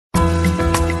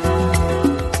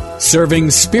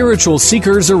Serving spiritual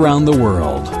seekers around the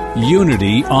world.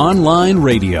 Unity Online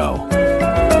Radio.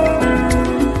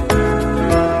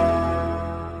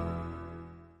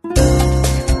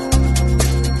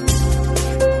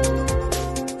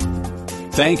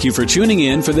 Thank you for tuning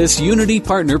in for this Unity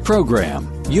Partner Program.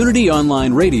 Unity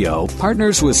Online Radio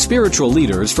partners with spiritual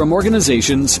leaders from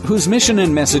organizations whose mission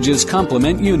and messages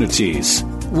complement Unity's.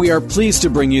 We are pleased to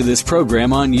bring you this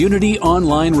program on Unity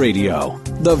Online Radio,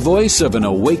 the voice of an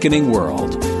awakening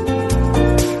world.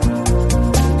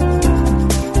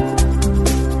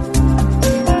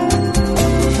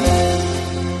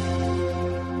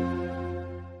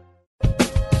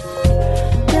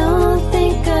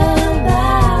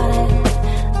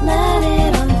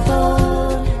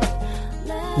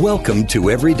 Welcome to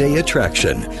Everyday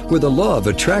Attraction, where the law of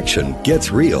attraction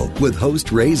gets real with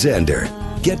host Ray Zander.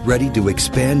 Get ready to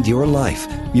expand your life,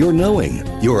 your knowing,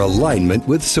 your alignment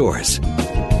with Source.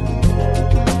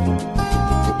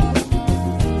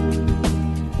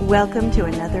 Welcome to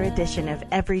another edition of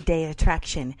Everyday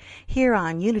Attraction here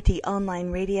on Unity Online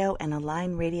Radio and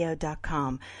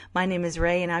AlignRadio.com. My name is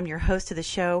Ray and I'm your host of the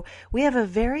show. We have a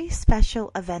very special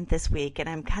event this week and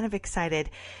I'm kind of excited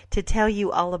to tell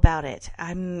you all about it.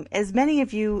 As many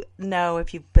of you know,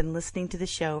 if you've been listening to the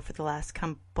show for the last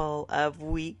couple of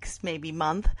weeks, maybe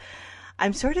month,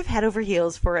 I'm sort of head over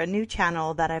heels for a new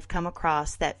channel that I've come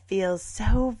across that feels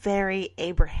so very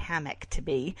Abrahamic to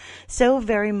me, so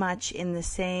very much in the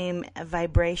same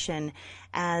vibration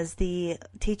as the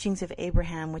teachings of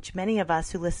Abraham, which many of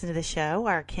us who listen to the show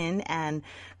are kin and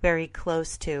very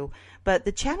close to. But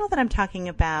the channel that I'm talking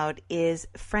about is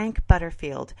Frank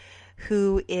Butterfield,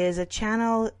 who is a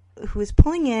channel who is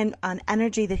pulling in on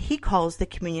energy that he calls the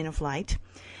communion of light.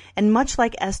 And much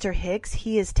like Esther Hicks,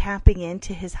 he is tapping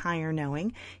into his higher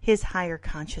knowing, his higher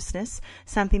consciousness,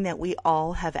 something that we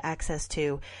all have access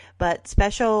to. But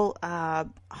special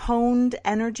honed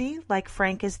energy, like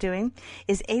Frank is doing,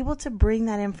 is able to bring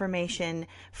that information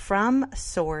from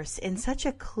source in such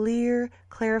a clear,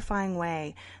 clarifying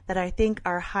way that I think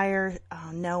our higher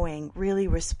knowing really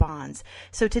responds.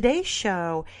 So today's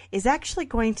show is actually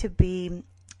going to be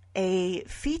a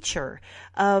feature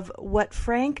of what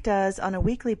Frank does on a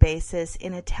weekly basis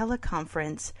in a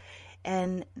teleconference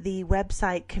and the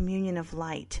website Communion of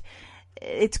Light.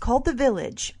 It's called The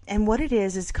Village, and what it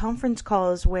is conference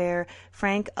calls where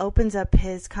Frank opens up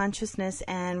his consciousness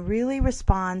and really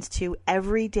responds to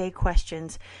everyday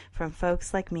questions from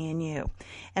folks like me and you.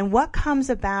 And what comes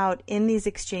about in these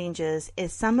exchanges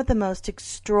is some of the most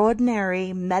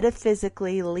extraordinary,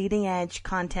 metaphysically leading-edge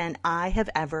content I have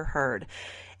ever heard.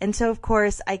 And so, of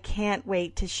course, I can't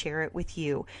wait to share it with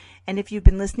you. And if you've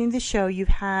been listening to the show, you've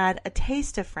had a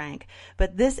taste of Frank.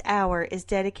 But this hour is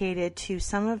dedicated to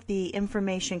some of the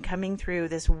information coming through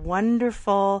this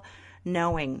wonderful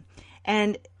knowing.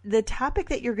 And the topic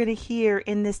that you're going to hear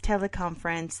in this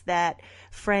teleconference that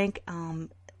Frank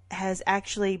has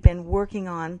actually been working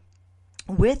on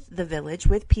with the village,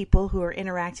 with people who are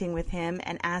interacting with him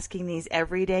and asking these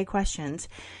everyday questions,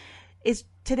 is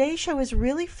today's show is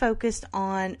really focused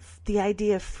on the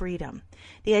idea of freedom,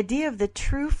 the idea of the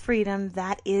true freedom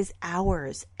that is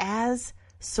ours as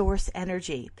source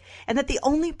energy, and that the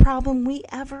only problem we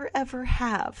ever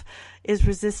have is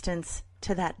resistance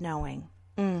to that knowing.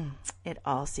 It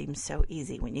all seems so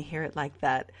easy when you hear it like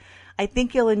that. I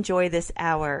think you'll enjoy this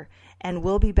hour, and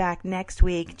we'll be back next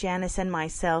week, Janice and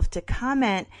myself, to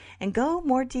comment and go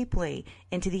more deeply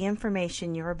into the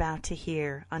information you're about to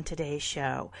hear on today's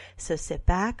show. So sit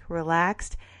back,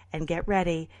 relaxed, and get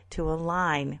ready to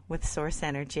align with Source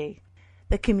Energy.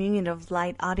 The Communion of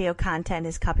Light audio content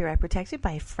is copyright protected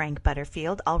by Frank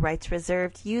Butterfield. All rights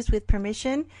reserved. Used with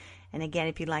permission. And again,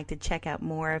 if you'd like to check out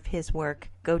more of his work,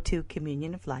 go to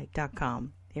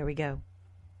communionoflight.com. Here we go.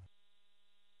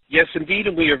 Yes, indeed,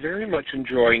 and we are very much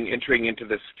enjoying entering into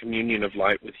this communion of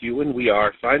light with you, and we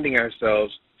are finding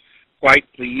ourselves quite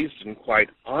pleased and quite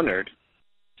honored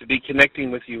to be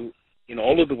connecting with you in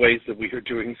all of the ways that we are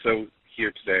doing so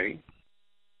here today.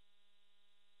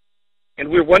 And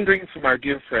we're wondering from our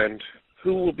dear friend,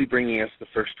 who will be bringing us the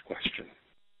first question?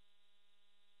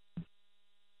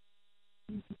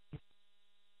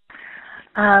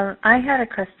 I had a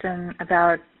question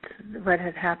about what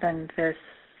had happened this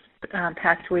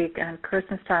past week. On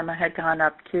Christmas time, I had gone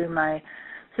up to my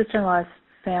sister-in-law's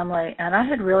family, and I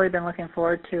had really been looking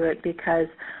forward to it because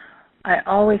I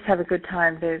always have a good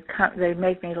time. They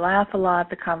make me laugh a lot.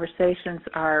 The conversations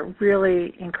are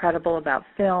really incredible about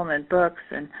film and books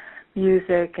and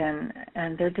music, and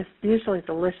they're just usually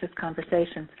delicious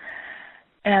conversations.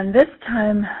 And this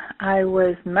time I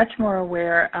was much more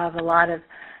aware of a lot of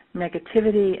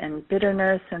negativity and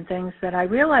bitterness and things that I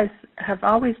realize have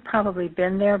always probably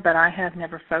been there, but I have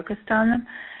never focused on them.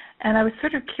 And I was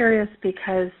sort of curious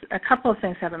because a couple of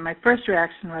things happened. My first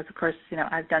reaction was, of course,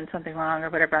 I've done something wrong or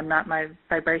whatever. My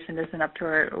vibration isn't up to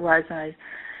where it was, and I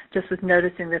just was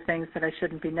noticing the things that I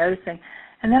shouldn't be noticing.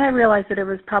 And then I realized that it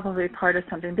was probably part of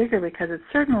something bigger, because it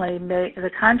certainly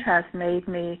the contrast made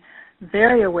me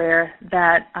very aware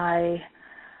that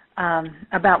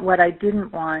about what I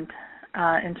didn't want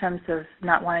in terms of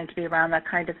not wanting to be around that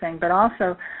kind of thing. But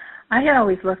also, I had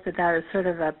always looked at that as sort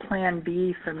of a plan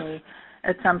B for me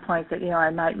at some point, that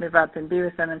I might move up and be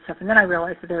with them and stuff. And then I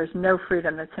realized that there is no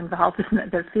freedom that's involved in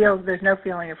that. There's no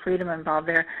feeling of freedom involved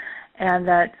there, and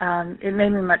that it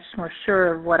made me much more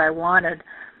sure of what I wanted.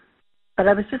 But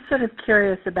I was just sort of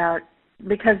curious about,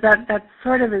 because that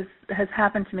sort of has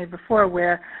happened to me before,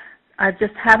 where I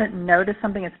just haven't noticed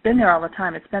something. It's been there all the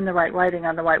time. It's been the right writing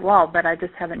on the white wall, but I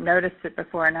just haven't noticed it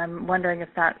before, and I'm wondering if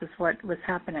that was what was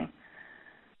happening.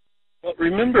 Well,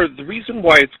 remember, the reason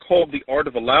why it's called the art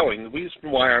of allowing, the reason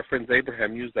why our friends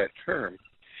Abraham used that term,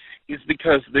 is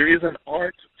because there is an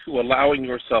art to allowing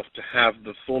yourself to have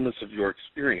the fullness of your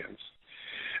experience.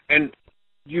 And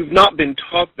you've not been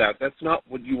taught that. That's not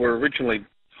what you were originally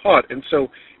taught. And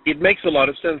so it makes a lot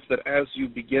of sense that as you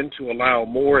begin to allow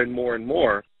more and more and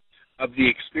more of the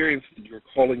experience that you're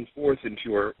calling forth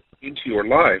into your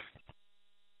life,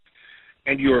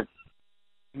 and you're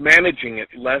managing it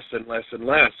less and less and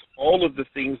less, all of the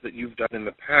things that you've done in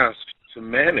the past to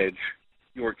manage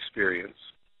your experience,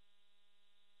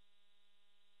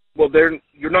 well,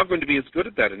 you're not going to be as good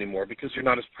at that anymore, because you're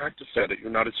not as practiced at it.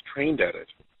 You're not as trained at it.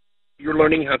 You're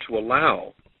learning how to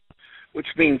allow, which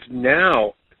means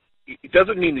now it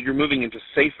doesn't mean that you're moving into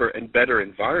safer and better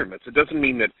environments. It doesn't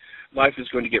mean that life is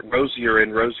going to get rosier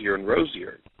and rosier and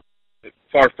rosier.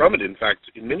 Far from it, in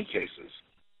fact, in many cases.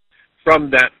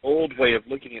 From that old way of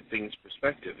looking at things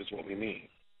perspective is what we mean.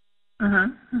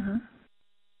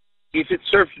 If it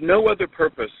served no other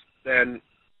purpose than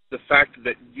the fact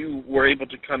that you were able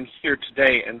to come here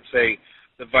today and say,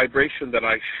 the vibration that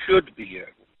I should be in,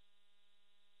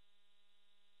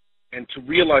 and to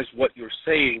realize what you're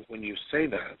saying when you say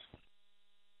that,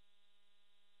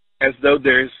 as though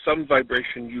there is some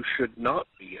vibration you should not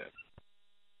be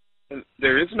in. And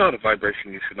there is not a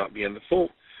vibration you should not be in. The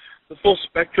full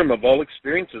spectrum of all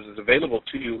experiences is available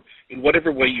to you in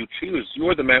whatever way you choose. You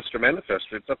are the master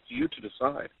manifester. It's up to you to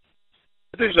decide.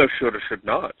 There's no should or should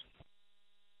not.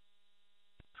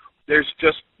 There's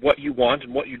just what you want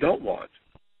and what you don't want.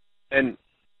 And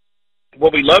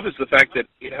what we love is the fact that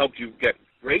it helped you get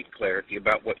great clarity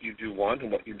about what you do want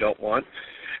and what you don't want,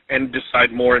 and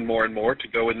decide more and more and more to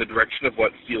go in the direction of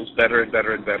what feels better and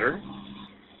better and better,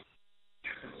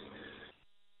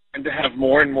 and to have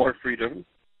more and more freedom.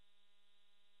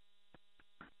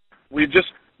 We're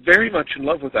just very much in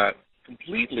love with that,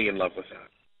 completely in love with that.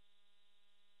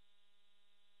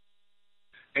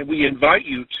 And we invite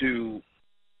you to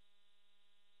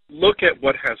look at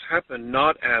what has happened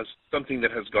not as something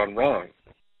that has gone wrong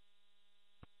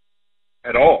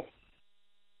at all.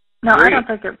 No, I don't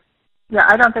think it. Yeah,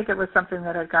 I don't think it was something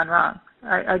that had gone wrong.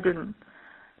 I didn't.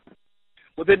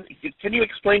 Well, then, can you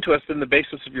explain to us then the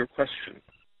basis of your question?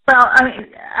 Well, I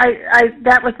mean,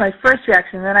 that was my first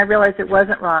reaction. Then I realized it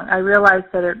wasn't wrong. I realized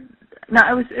that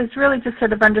it's really just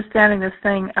sort of understanding this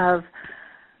thing of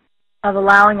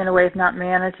allowing in a way of not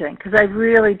managing, because I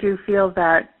really do feel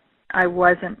that I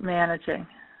wasn't managing,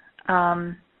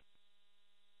 and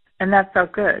that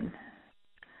felt good.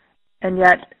 And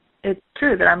yet, it's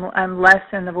true that I'm less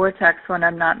in the vortex when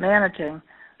I'm not managing,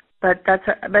 but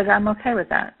I'm okay with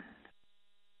that.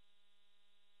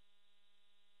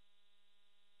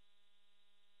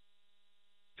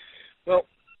 Well,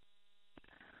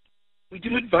 we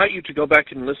do invite you to go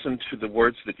back and listen to the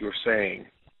words that you're saying.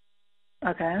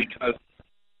 Okay. Because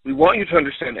we want you to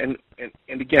understand,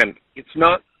 and again, it's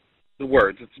not the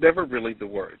words. It's never really the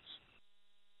words.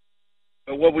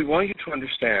 But what we want you to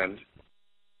understand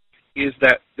is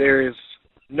that there is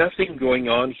nothing going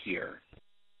on here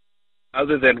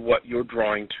other than what you're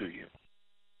drawing to you.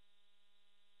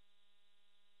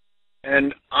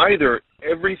 And either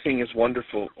everything is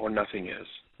wonderful or nothing is.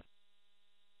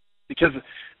 Because,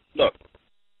 look,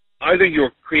 either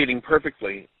you're creating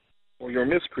perfectly or you're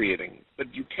miscreating,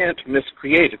 but you can't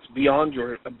miscreate. It's beyond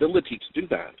your ability to do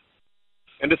that.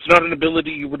 And it's not an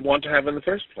ability you would want to have in the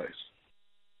first place.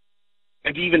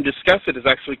 And to even discuss it is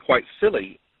actually quite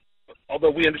silly.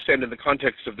 Although we understand in the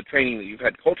context of the training that you've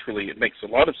had culturally, it makes a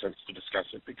lot of sense to discuss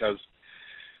it, because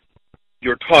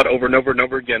you're taught over and over and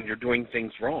over again you're doing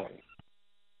things wrong.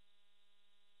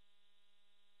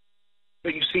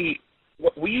 But you see,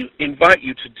 what we invite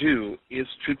you to do is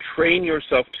to train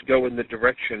yourself to go in the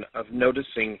direction of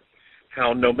noticing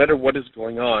how no matter what is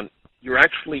going on, you're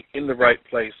actually in the right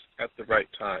place at the right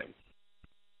time.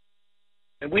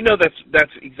 And we know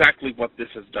that's exactly what this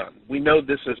has done. We know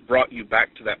this has brought you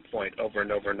back to that point over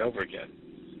and over and over again.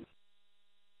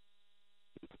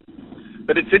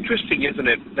 But it's interesting, isn't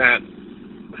it, that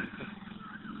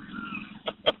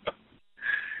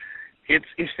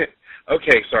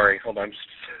okay, sorry, hold on.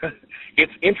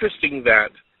 It's interesting that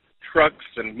trucks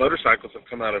and motorcycles have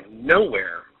come out of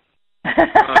nowhere.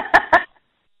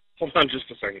 Hold on just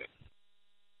a second.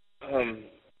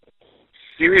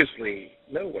 Seriously,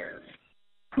 nowhere.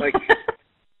 Like,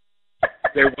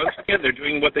 once again, they're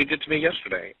doing what they did to me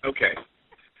yesterday. Okay.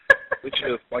 Which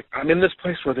is, like, I'm in this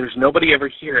place where there's nobody ever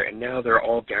here, and now they're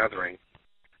all gathering.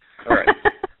 All right.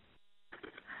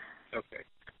 Okay.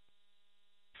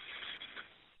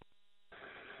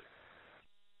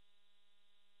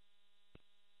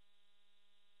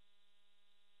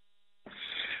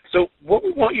 So what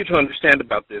we want you to understand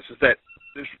about this is that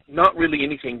there's not really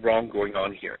anything wrong going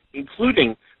on here,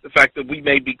 including the fact that we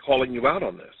may be calling you out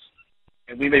on this.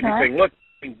 And we may be saying, look,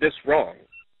 you're doing this wrong.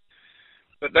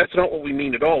 But that's not what we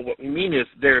mean at all. What we mean is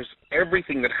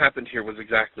everything that happened here was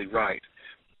exactly right.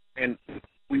 And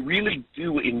we really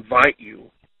do invite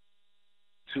you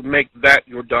to make that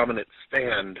your dominant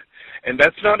stand. And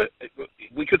that's not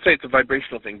we could say it's a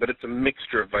vibrational thing, but it's a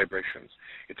mixture of vibrations.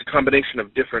 It's a combination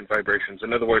of different vibrations.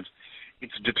 In other words,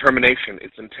 it's determination,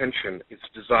 it's intention, it's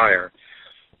desire.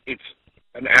 It's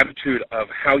an attitude of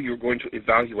how you're going to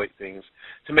evaluate things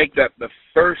to make that the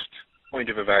first point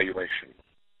of evaluation.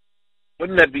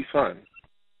 Wouldn't that be fun?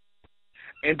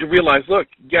 And to realize, look,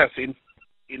 yes, in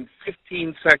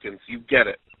 15 seconds you get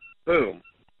it. Boom.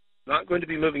 Not going to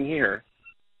be moving here.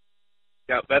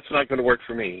 Yeah, that's not going to work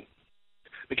for me.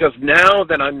 Because now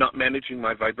that I'm not managing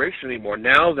my vibration anymore,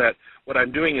 now that what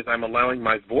I'm doing is I'm allowing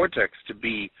my vortex to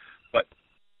be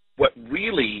what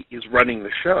really is running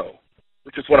the show,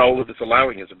 which is what all of this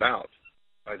allowing is about,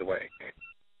 by the way.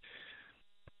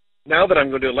 Now that I'm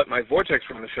going to let my vortex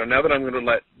run the show, now that I'm going to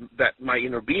let that my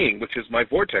inner being, which is my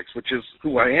vortex, which is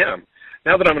who I am,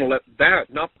 now that I'm going to let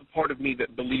that, not the part of me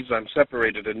that believes I'm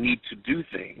separated and need to do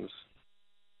things,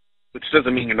 which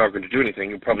doesn't mean you're not going to do anything.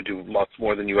 You'll probably do lots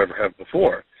more than you ever have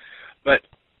before. But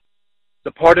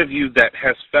the part of you that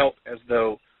has felt as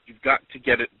though you've got to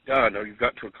get it done or you've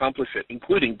got to accomplish it,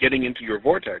 including getting into your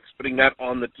vortex, putting that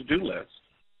on the to-do list.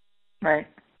 Right.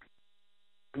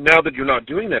 Now that you're not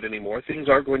doing that anymore, things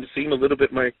are going to seem a little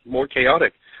bit more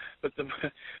chaotic. But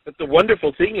the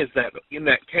wonderful thing is that in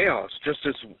that chaos, just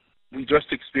as we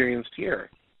just experienced here,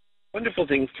 wonderful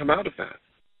things come out of that.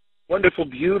 Wonderful,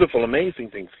 beautiful, amazing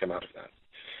things come out of that.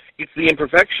 It's the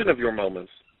imperfection of your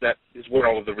moments that is where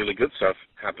all of the really good stuff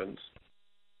happens,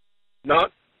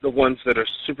 not the ones that are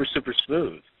super, super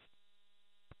smooth.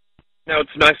 Now,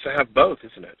 it's nice to have both,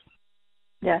 isn't it?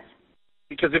 Yes.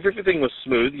 Because if everything was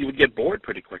smooth, you would get bored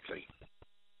pretty quickly.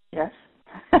 Yes.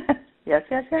 Yes.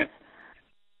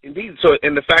 Indeed. So,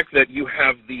 and the fact that you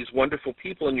have these wonderful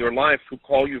people in your life who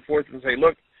call you forth and say,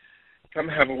 look, come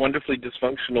have a wonderfully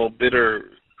dysfunctional,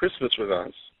 bitter Christmas with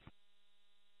us.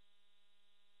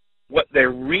 What they're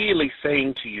really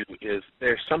saying to you is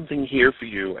there's something here for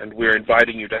you, and we're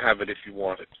inviting you to have it if you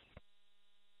want it.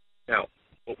 Now,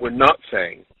 what we're not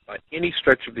saying, by any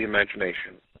stretch of the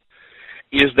imagination,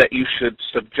 is that you should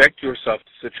subject yourself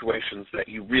to situations that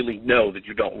you really know that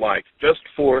you don't like, just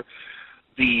for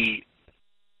the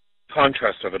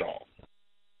contrast of it all.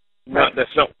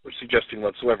 That's not what we're suggesting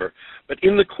whatsoever. But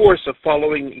in the course of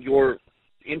following your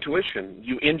intuition,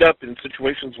 you end up in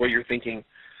situations where you're thinking,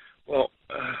 well,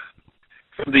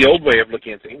 from the old way of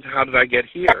looking at things, how did I get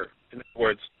here? In other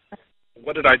words,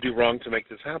 what did I do wrong to make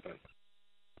this happen?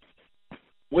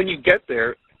 When you get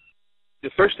there,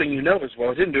 the first thing you know is,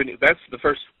 well, I didn't do anything. That's the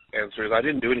first answer is I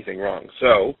didn't do anything wrong.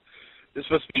 So this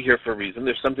must be here for a reason.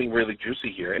 There's something really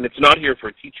juicy here. And it's not here for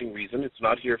a teaching reason. It's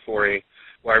not here for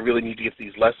I really need to get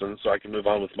these lessons so I can move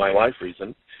on with my life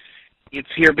reason. It's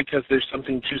here because there's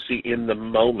something juicy in the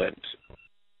moment.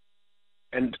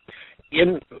 And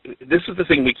this is the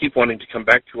thing we keep wanting to come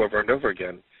back to over and over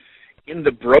again. In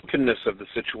the brokenness of the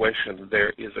situation,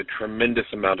 there is a tremendous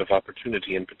amount of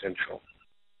opportunity and potential.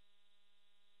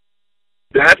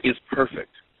 That is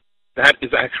perfect. That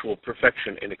is actual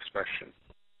perfection in expression.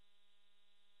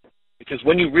 Because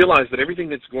when you realize that everything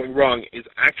that's going wrong is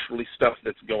actually stuff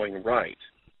that's going right,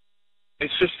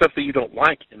 it's just stuff that you don't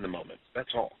like in the moment.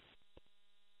 That's all.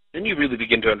 Then you really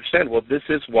begin to understand, well, this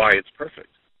is why it's perfect.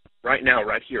 Right now,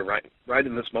 right here, right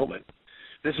in this moment.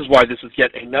 This is why this is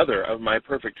yet another of my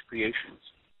perfect creations.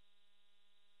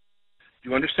 Do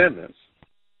you understand this?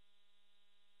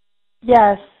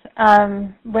 Yes.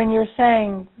 When you're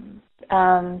saying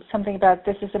something about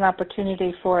this is an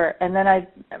opportunity for, and then I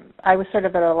was sort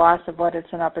of at a loss of what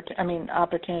it's an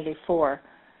opportunity for.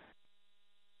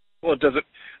 Well,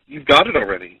 you've got it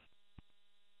already.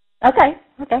 Okay.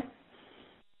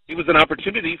 It was an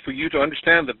opportunity for you to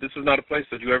understand that this is not a place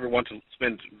that you ever want to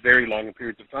spend very long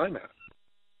periods of time at.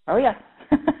 Oh, yeah.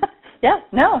 Yeah,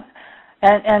 no.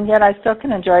 And yet I still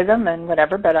can enjoy them and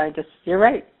whatever, but you're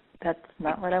right. That's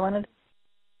not what I wanted.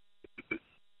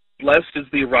 Blessed is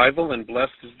the arrival and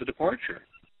blessed is the departure.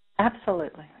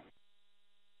 Absolutely.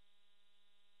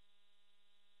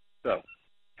 So,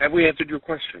 have we answered your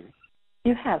question?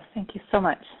 You have. Thank you so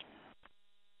much.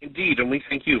 Indeed, and we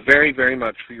thank you very, very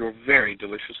much for your very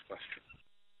delicious question.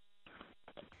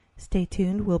 Stay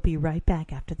tuned. We'll be right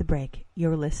back after the break.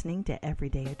 You're listening to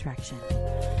Everyday Attraction.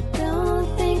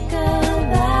 Don't think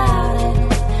about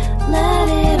it. Let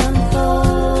it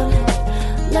unfold.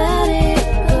 Let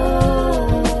it go.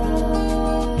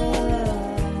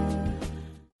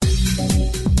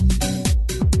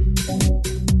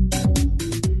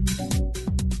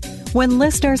 When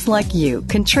listeners like you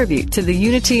contribute to the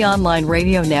Unity Online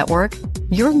Radio Network,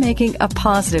 you're making a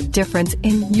positive difference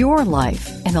in your life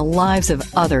and the lives of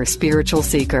other spiritual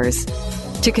seekers.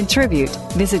 To contribute,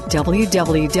 visit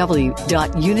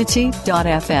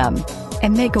www.unity.fm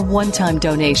and make a one-time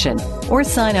donation or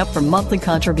sign up for monthly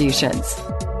contributions.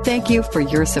 Thank you for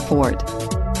your support.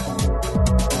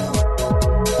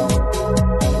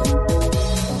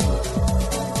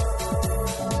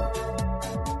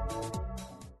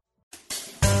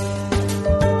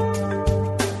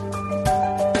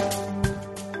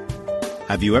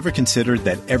 Have you ever considered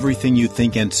that everything you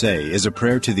think and say is a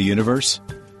prayer to the universe?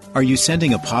 Are you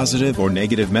sending a positive or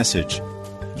negative message?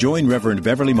 Join Reverend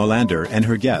Beverly Molander and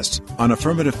her guests on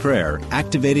Affirmative Prayer,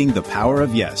 Activating the Power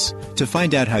of Yes, to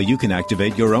find out how you can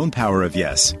activate your own power of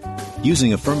yes.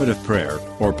 Using affirmative prayer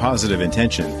or positive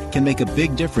intention can make a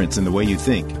big difference in the way you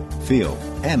think, feel,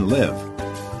 and live.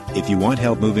 If you want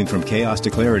help moving from chaos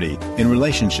to clarity in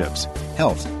relationships,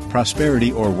 health,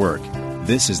 prosperity, or work,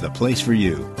 this is the place for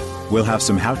you. We'll have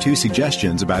some how-to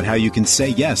suggestions about how you can say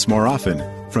yes more often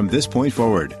from this point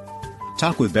forward.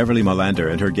 Talk with Beverly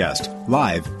Molander and her guest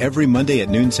live every Monday at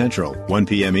noon Central, 1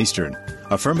 p.m. Eastern.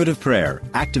 Affirmative Prayer,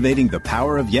 Activating the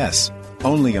Power of Yes,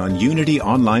 only on Unity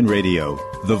Online Radio,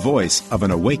 the voice of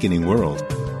an awakening world.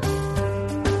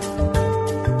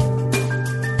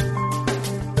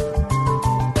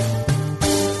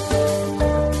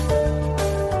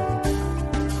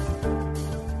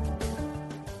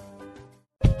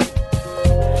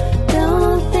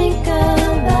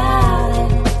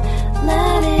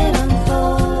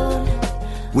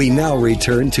 We now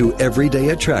return to Everyday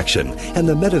Attraction and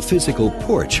the Metaphysical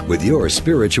Porch with your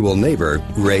spiritual neighbor,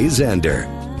 Ray Zander.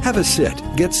 Have a sit,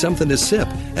 get something to sip,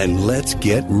 and let's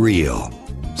get real.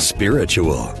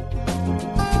 Spiritual.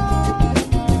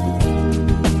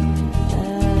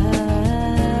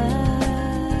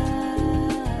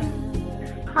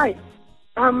 Hi.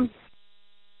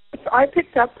 I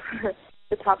picked up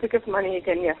the topic of money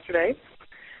again yesterday,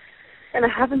 and I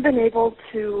haven't been able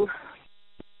to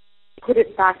put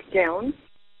it back down.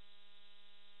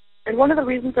 And one of the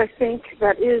reasons I think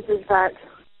that is that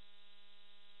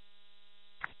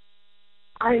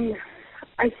I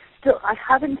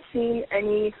haven't seen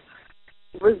any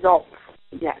results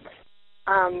yet.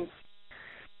 I'm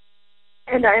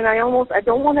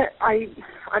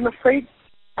afraid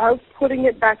of putting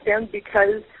it back down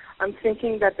because I'm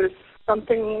thinking that there's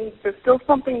still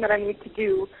something that I need to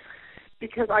do,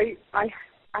 because I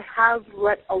have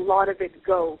let a lot of it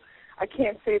go. I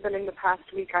can't say that in the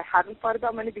past week I haven't thought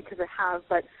about money, because I have,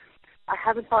 but I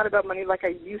haven't thought about money like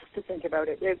I used to think about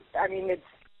it.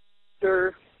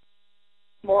 They're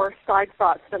more side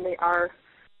thoughts than they are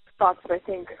thoughts that I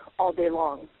think all day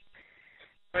long.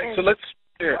 All right, so let's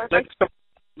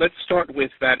start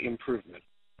with that improvement.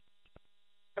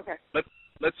 Okay.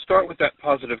 Let's start with that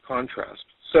positive contrast.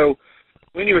 So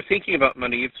when you're thinking about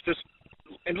money, it's just,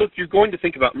 and look, you're going to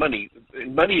think about money.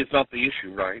 Money is not the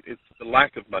issue, right? It's the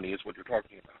lack of money is what you're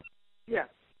talking about. Yeah.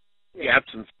 The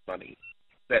absence of money.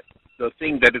 That the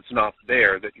thing that it's not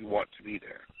there that you want to be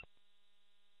there.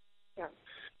 Yeah.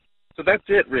 So that's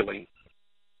it, really.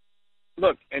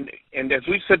 Look, and as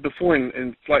we've said before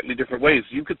in slightly different ways,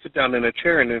 you could sit down in a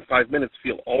chair and in 5 minutes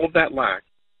feel all of that lack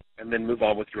and then move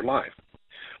on with your life.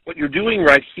 What you're doing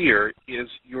right here is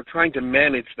you're trying to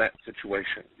manage that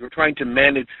situation. You're trying to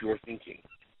manage your thinking.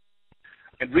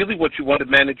 And really what you want to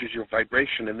manage is your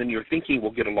vibration, and then your thinking will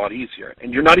get a lot easier.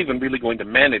 And you're not even really going to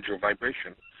manage your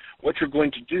vibration. What you're going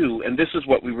to do, and this is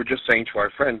what we were just saying to our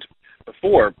friend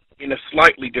before in a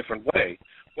slightly different way.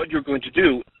 What you're going to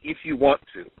do, if you want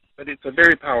to, but it's a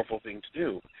very powerful thing to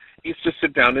do, is to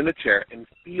sit down in a chair and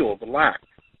feel the lack.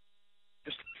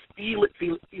 Just feel it,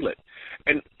 feel it, feel it.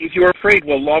 And if you're afraid,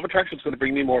 well, law of attraction is going to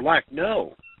bring me more lack,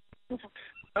 no.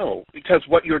 No, because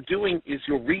what you're doing is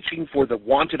you're reaching for the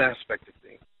wanted aspect of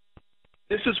things.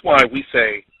 This is why we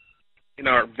say, in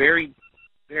our very,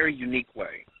 very unique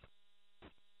way,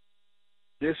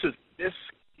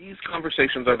 these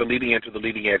conversations are the leading edge of the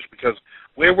leading edge, because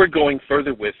where we're going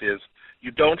further with is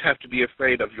you don't have to be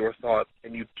afraid of your thought,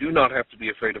 and you do not have to be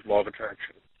afraid of law of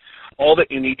attraction. All that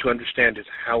you need to understand is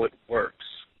how it works.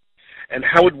 And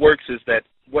how it works is that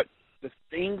what the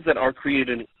things that are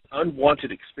created in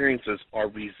unwanted experiences are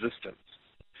resistance.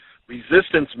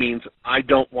 Resistance means I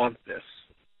don't want this,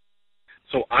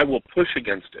 so I will push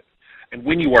against it. And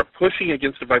when you are pushing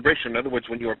against a vibration, in other words,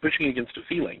 when you are pushing against a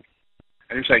feeling,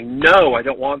 and you're saying, no, I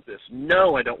don't want this,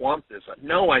 no, I don't want this,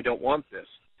 no, I don't want this,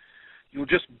 you're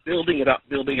just building it up,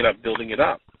 building it up, building it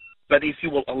up. But if you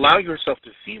will allow yourself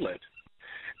to feel it,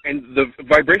 and the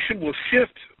vibration will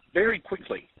shift very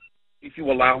quickly if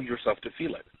you allow yourself to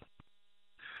feel it.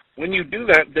 When you do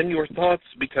that, then your thoughts,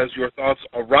 because your thoughts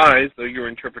arise, though your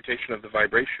interpretation of the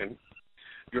vibration,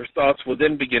 your thoughts will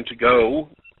then begin to go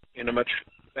in a much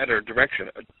better direction.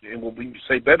 And when we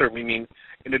say better, we mean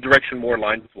in a direction more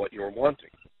aligned with what you're wanting.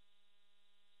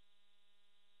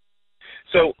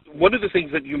 So one of the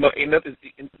things that you might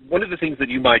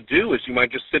do is you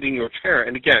might just sit in your chair,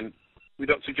 and again, we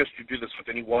don't suggest you do this with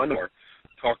anyone or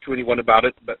talk to anyone about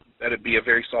it, but that it be a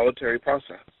very solitary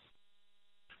process.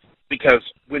 Because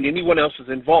when anyone else is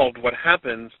involved, what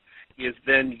happens is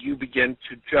then you begin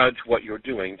to judge what you're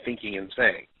doing, thinking, and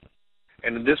saying.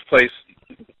 And in this place,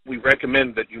 we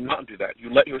recommend that you not do that.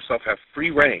 You let yourself have free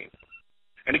reign.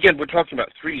 And again, we're talking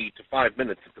about 3 to 5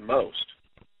 minutes at the most.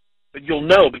 But you'll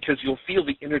know, because you'll feel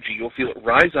the energy. You'll feel it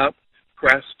rise up,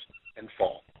 crest, and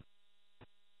fall.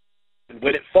 And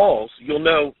when it falls, you'll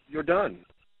know you're done.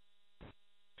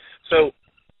 So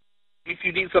if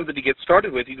you need something to get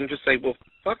started with, you can just say, well,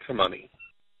 fuck the money.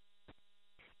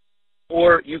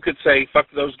 Or you could say, fuck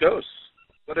those ghosts.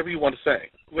 Whatever you want to say.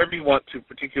 Whoever you want to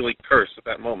particularly curse at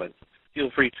that moment, feel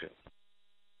free to.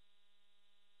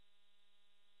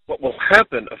 What will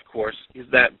happen, of course, is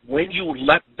that when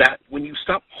you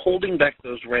stop holding back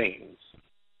those reins,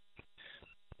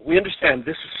 we understand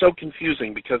this is so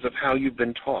confusing because of how you've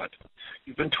been taught.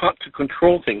 You've been taught to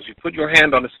control things. You put your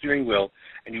hand on a steering wheel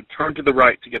and you turn to the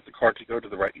right to get the car to go to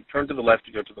the right. You turn to the left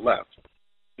to go to the left.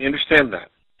 We understand that.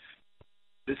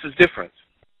 This is different.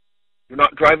 You're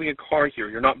not driving a car here.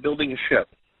 You're not building a ship.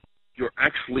 You're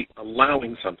actually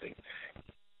allowing something.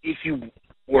 If you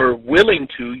were willing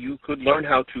to, you could learn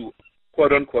how to,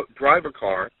 quote-unquote, drive a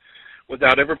car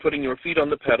without ever putting your feet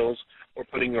on the pedals or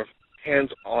putting your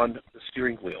hands on the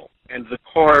steering wheel, and the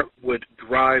car would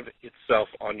drive itself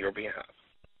on your behalf.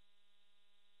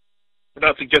 We're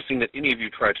not suggesting that any of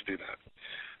you try to do that.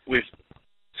 We're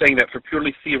saying that for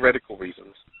purely theoretical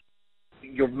reasons.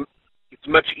 It's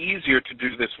much easier to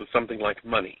do this with something like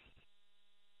money,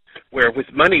 where with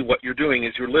money what you're doing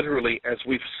is you're literally, as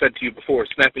we've said to you before,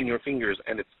 snapping your fingers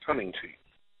and it's coming to you.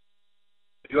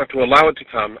 You have to allow it to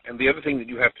come, and the other thing that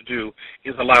you have to do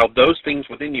is allow those things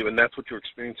within you, and that's what you're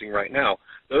experiencing right now,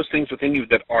 those things within you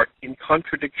that are in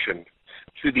contradiction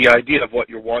to the idea of what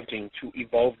you're wanting to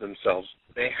evolve themselves.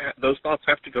 Those thoughts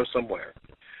have to go somewhere.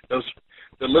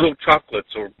 The little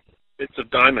chocolates or bits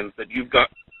of diamonds that you've got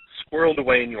squirreled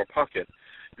away in your pocket,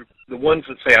 the ones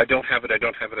that say, I don't have it, I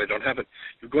don't have it, I don't have it,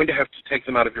 you're going to have to take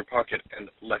them out of your pocket and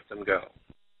let them go.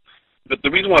 But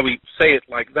the reason why we say it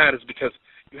like that is because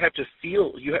you have to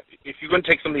feel, if you're going to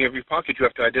take something out of your pocket, you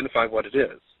have to identify what it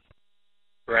is,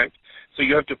 correct? So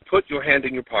you have to put your hand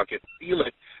in your pocket, feel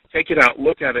it, take it out,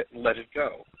 look at it, and let it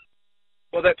go.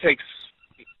 Well, that takes,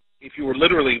 if you were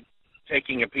literally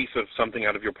taking a piece of something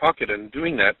out of your pocket and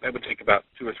doing that, that would take about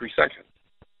 2 or 3 seconds.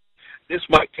 This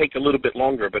might take a little bit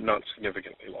longer, but not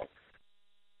significantly longer.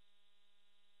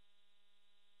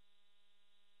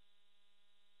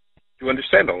 Do you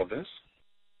understand all of this?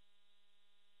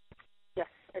 Yes,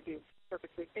 I do.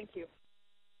 Perfectly. Thank you.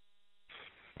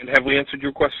 And have we answered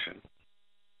your question?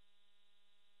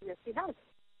 Yes, we have.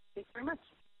 Thanks very much.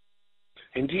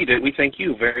 Indeed, and we thank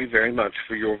you very, very much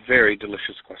for your very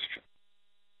delicious question.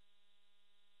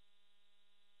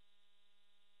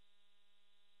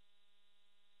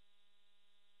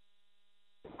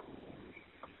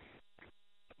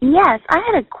 Yes, I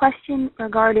had a question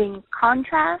regarding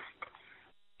contrast,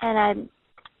 and I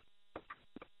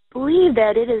believe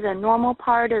that it is a normal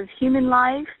part of human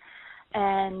life.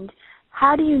 And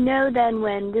how do you know then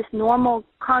when this normal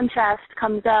contrast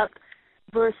comes up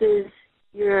versus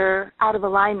you're out of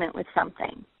alignment with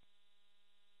something?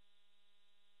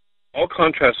 All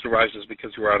contrast arises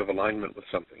because you're out of alignment with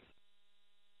something.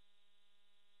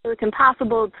 So it's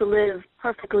impossible to live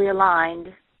perfectly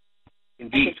aligned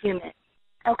Indeed. as a human.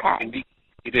 Okay. Indeed,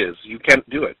 it is. You can't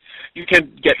do it. You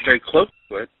can get very close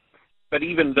to it, but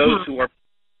even those who are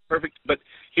perfect, but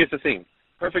here's the thing.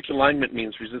 Perfect alignment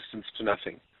means resistance to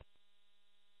nothing.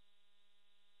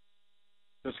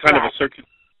 It's kind of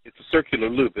it's a circular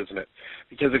loop, isn't it?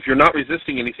 Because if you're not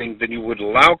resisting anything, then you would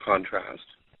allow contrast.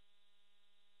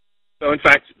 So in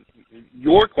fact,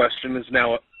 your question is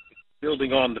now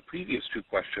building on the previous two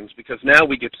questions, because now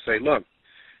we get to say, look,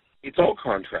 it's all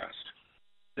contrast.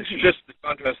 This is just the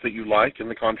contrast that you like and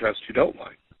the contrast you don't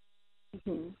like.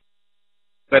 Mm-hmm.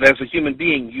 But as a human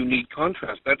being, you need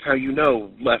contrast. That's how you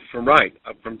know left from right,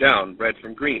 up from down, red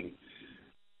from green.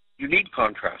 You need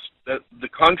contrast. The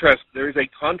contrast, there is a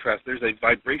contrast. There's a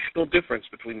vibrational difference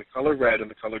between the color red and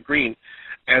the color green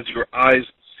as your eyes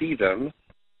see them,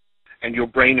 and your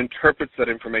brain interprets that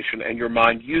information, and your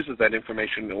mind uses that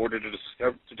information in order to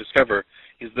discover,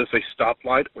 is this a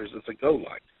stoplight or is this a go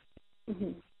light?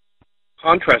 Mm-hmm.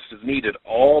 Contrast is needed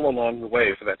all along the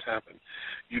way for that to happen.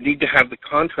 You need to have the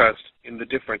contrast in the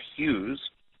different hues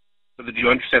so that you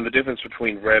understand the difference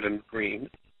between red and green,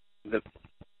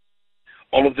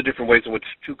 all of the different ways in which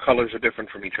two colors are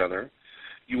different from each other.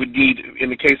 You would need,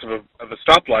 in the case of a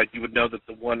stoplight, you would know that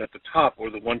the one at the top or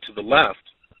the one to the left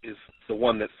is the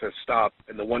one that says stop,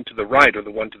 and the one to the right or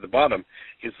the one to the bottom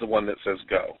is the one that says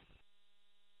go.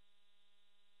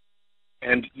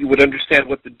 And you would understand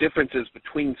what the difference is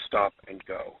between stop and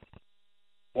go,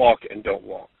 walk and don't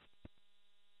walk.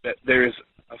 That there is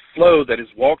a flow that is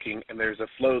walking and there is a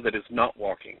flow that is not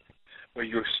walking, where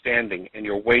you're standing and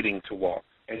you're waiting to walk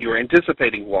and you're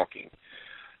anticipating walking.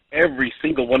 Every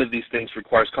single one of these things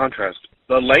requires contrast.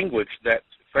 The language that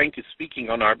Frank is speaking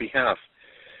on our behalf,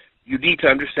 you need to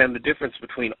understand the difference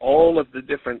between all of the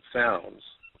different sounds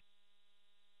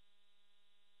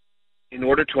in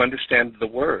order to understand the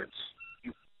words.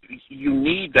 You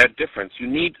need that difference. You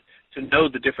need to know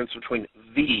the difference between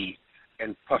the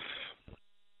and puff,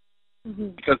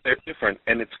 because they're different,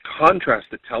 and it's contrast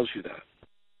that tells you that.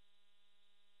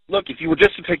 Look, if you were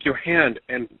just to take your hand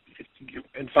and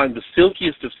find the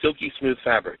silkiest of silky smooth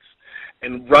fabrics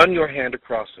and run your hand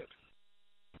across it,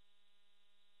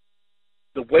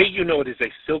 the way you know it is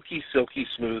a silky, silky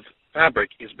smooth fabric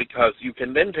is because you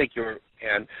can then take your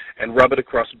hand and rub it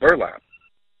across burlap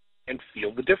and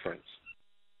feel the difference.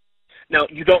 Now,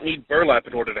 you don't need burlap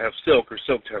in order to have silk or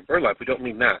silk to have burlap. We don't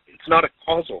mean that. It's not a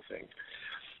causal thing.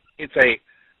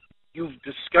 You've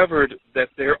discovered that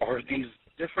there are these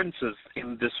differences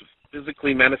in this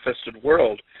physically manifested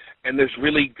world, and there's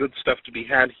really good stuff to be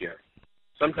had here.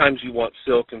 Sometimes you want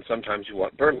silk and sometimes you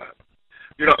want burlap.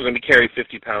 You're not going to carry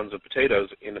 50 pounds of potatoes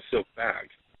in a silk bag,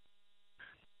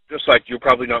 just like you're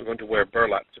probably not going to wear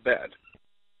burlap to bed.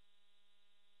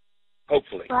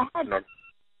 Hopefully. Well, I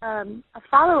had a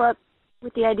follow-up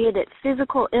with the idea that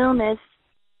physical illness,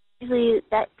 usually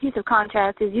that piece of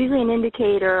contrast is usually an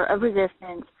indicator of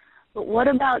resistance. But what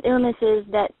about illnesses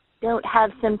that don't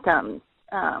have symptoms?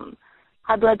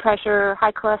 High blood pressure,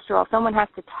 high cholesterol. Someone has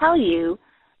to tell you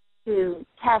to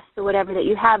test or whatever that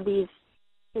you have these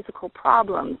physical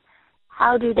problems.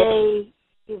 How do they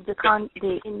give the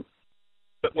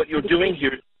But what you're doing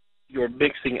here, you're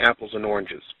mixing apples and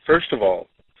oranges. First of all,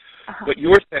 what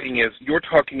you're saying is you're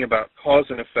talking about cause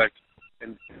and effect,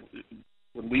 and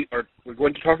when we're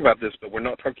going to talk about this, but we're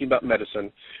not talking about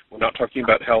medicine. We're not talking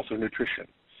about health or nutrition.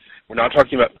 We're not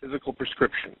talking about physical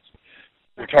prescriptions.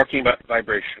 We're talking about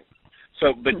vibration.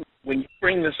 So, but when you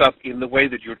bring this up in the way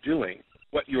that you're doing,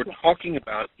 what you're talking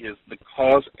about is the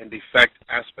cause and effect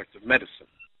aspect of medicine.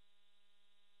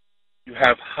 You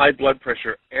have high blood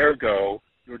pressure, ergo,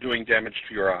 you're doing damage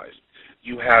to your eyes.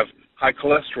 You have high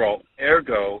cholesterol,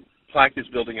 ergo, plaque is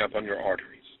building up on your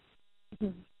arteries.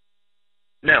 Mm-hmm.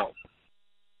 Now,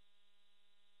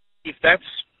 if that's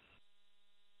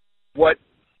what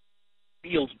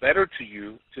feels better to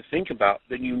you to think about,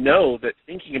 then you know that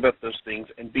thinking about those things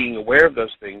and being aware of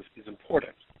those things is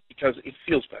important because it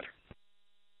feels better.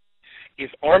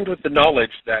 If armed with the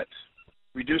knowledge that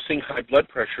reducing high blood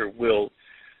pressure will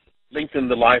lengthen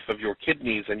the life of your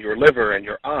kidneys and your liver and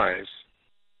your eyes,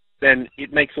 then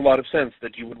it makes a lot of sense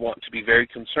that you would want to be very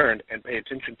concerned and pay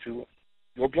attention to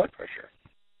your blood pressure.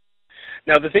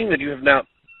 Now, the thing that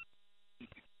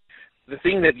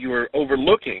you are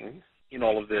overlooking in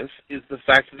all of this is the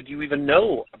fact that you even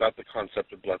know about the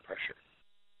concept of blood pressure.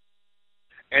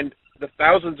 And the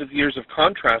thousands of years of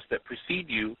contrast that precede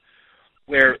you,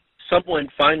 where someone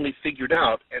finally figured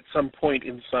out at some point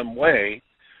in some way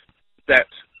that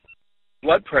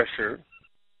blood pressure,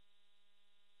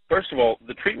 first of all,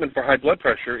 the treatment for high blood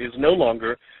pressure is no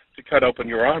longer to cut open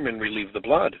your arm and relieve the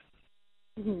blood.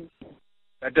 Mm-hmm.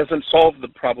 That doesn't solve the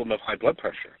problem of high blood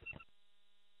pressure.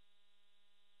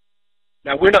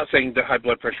 Now, we're not saying that high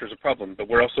blood pressure is a problem, but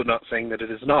we're also not saying that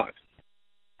it is not.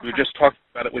 We're just talking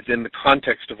about it within the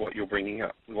context of what you're bringing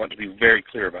up. We want to be very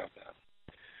clear about that.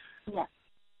 Yeah.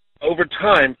 Over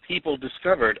time, people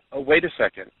discovered, oh, wait a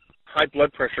second, high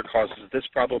blood pressure causes this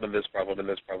problem and this problem and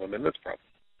this problem and this problem.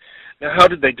 Now, how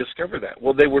did they discover that?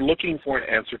 Well, they were looking for an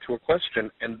answer to a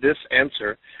question, and this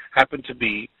answer happened to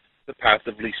be the path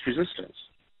of least resistance.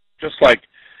 Just like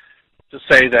to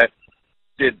say that,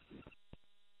 did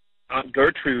Aunt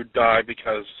Gertrude die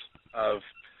because of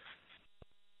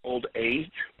old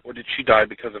age, or did she die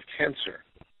because of cancer?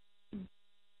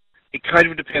 It kind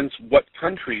of depends what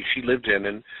country she lived in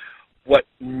and what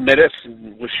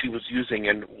medicine she was using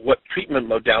and what treatment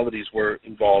modalities were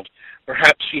involved.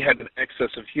 Perhaps she had an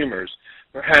excess of humors.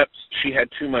 Perhaps she had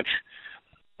too much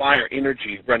fire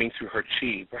energy running through her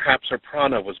chi. Perhaps her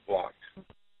prana was blocked.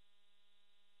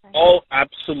 All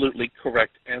absolutely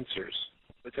correct answers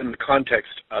within the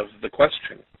context of the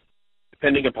question,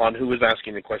 depending upon who is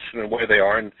asking the question and where they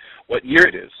are and what year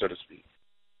it is, so to speak.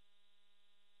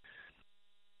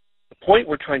 The point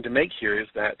we're trying to make here is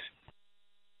that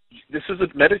this is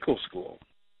a medical school.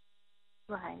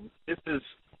 Right. This is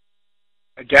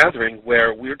a gathering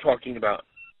where we're talking about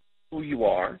who you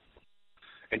are,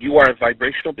 and you are a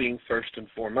vibrational being first and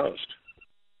foremost.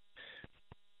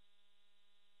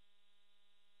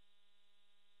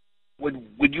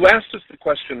 When you asked us the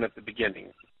question at the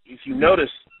beginning, if you notice,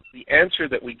 the answer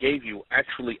that we gave you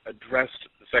actually addressed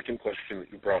the second question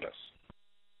that you brought us.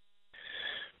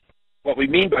 What we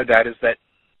mean by that is that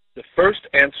the first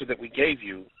answer that we gave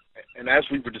you, and as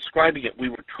we were describing it, we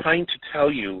were trying to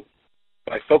tell you,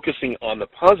 by focusing on the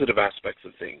positive aspects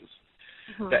of things,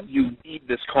 that you need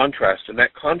this contrast, and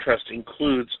that contrast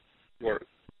includes your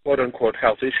quote-unquote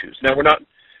health issues. Now, we're not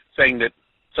saying that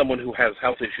someone who has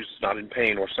health issues is not in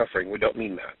pain or suffering. We don't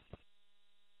mean that.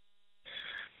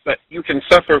 But you can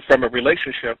suffer from a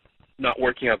relationship not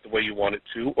working out the way you want it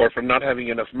to, or from not having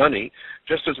enough money,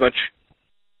 just as much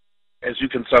as you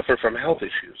can suffer from health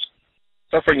issues.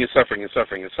 Suffering is suffering is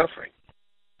suffering is suffering.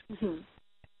 Mm-hmm.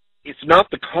 It's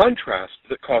not the contrast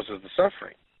that causes the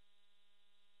suffering.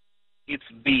 It's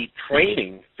the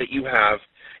training that you have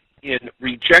in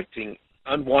rejecting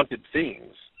unwanted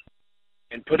things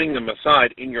and putting them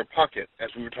aside in your pocket, as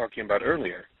we were talking about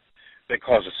earlier, that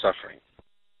causes suffering.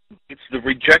 It's the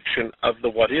rejection of the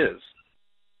what is.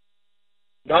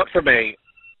 Not from a,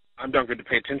 I'm not going to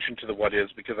pay attention to the what is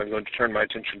because I'm going to turn my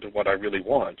attention to what I really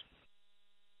want.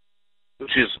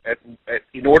 Which is,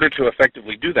 in order to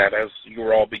effectively do that, as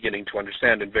you're all beginning to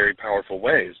understand in very powerful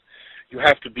ways, you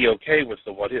have to be okay with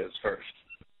the what is first.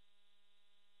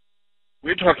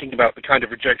 We're talking about the kind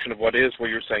of rejection of what is where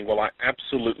you're saying, well, I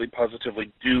absolutely,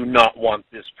 positively do not want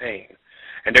this pain.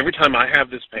 And every time I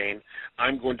have this pain,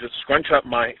 I'm going to scrunch up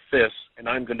my fists and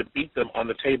I'm going to beat them on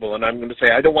the table and I'm going to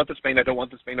say, I don't want this pain, I don't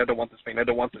want this pain, I don't want this pain, I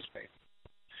don't want this pain.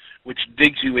 Which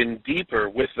digs you in deeper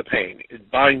with the pain. It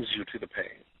binds you to the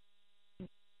pain.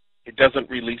 It doesn't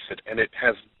release it, and it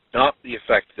has not the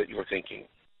effect that you were thinking.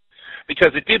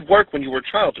 Because it did work when you were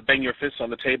a child to bang your fists on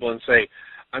the table and say,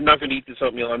 I'm not going to eat this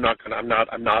oatmeal, I'm not.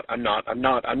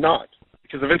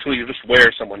 Because eventually you just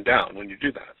wear someone down when you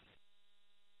do that.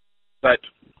 But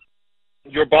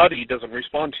your body doesn't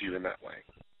respond to you in that way.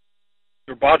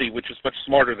 Your body, which is much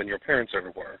smarter than your parents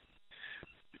ever were,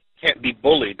 can't be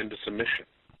bullied into submission.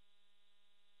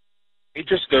 It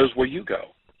just goes where you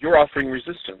go. You're offering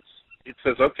resistance. It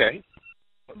says, okay,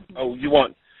 oh, you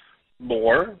want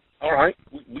more? All right,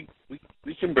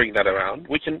 we can bring that around.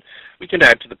 We can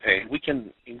add to the pain. We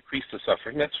can increase the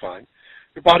suffering. That's fine.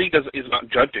 Your body is not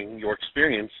judging your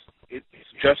experience. It's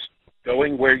just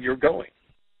going where you're going.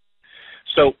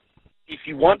 So if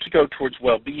you want to go towards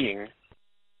well-being,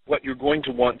 what you're going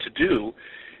to want to do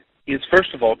is,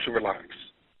 first of all, to relax.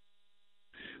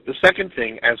 The second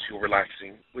thing, as you're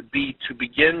relaxing, would be to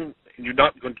begin, and you're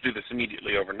not going to do this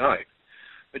immediately overnight,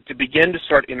 but to begin to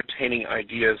start entertaining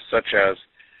ideas such as,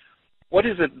 what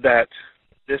is it that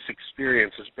this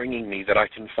experience is bringing me that I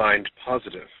can find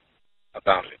positive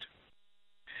about it?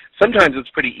 Sometimes it's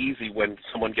pretty easy when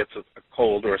someone gets a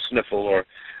cold or a sniffle or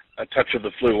a touch of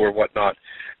the flu or whatnot,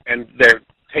 and they're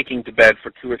taking to bed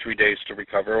for 2 or 3 days to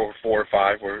recover, or 4 or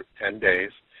 5 or 10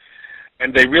 days.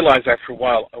 And they realize after a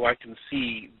while, oh, I can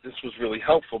see this was really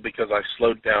helpful because I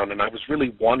slowed down and I was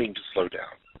really wanting to slow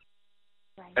down.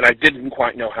 Right. And I didn't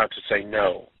quite know how to say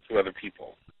no to other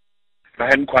people. And I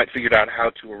hadn't quite figured out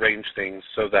how to arrange things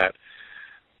so that,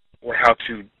 or how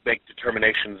to make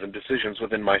determinations and decisions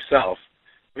within myself,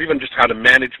 or even just how to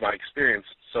manage my experience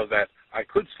so that I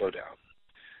could slow down.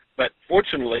 But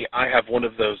fortunately, I'm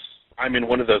in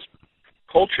one of those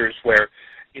cultures where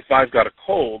if I've got a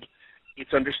cold,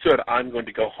 it's understood I'm going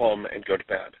to go home and go to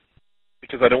bed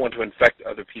because I don't want to infect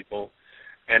other people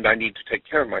and I need to take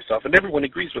care of myself. And everyone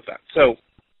agrees with that. So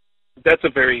that's a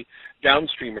very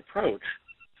downstream approach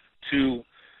to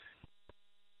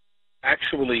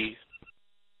actually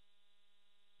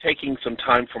taking some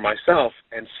time for myself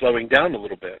and slowing down a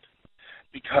little bit,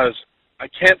 because I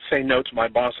can't say no to my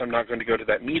boss, I'm not going to go to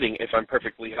that meeting if I'm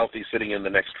perfectly healthy sitting in the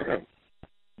next room.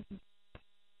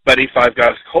 But if I've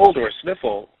got a cold or a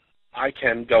sniffle, I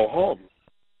can go home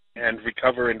and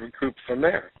recover and recoup from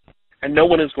there. And no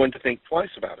one is going to think twice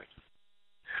about it.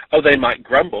 Oh, they might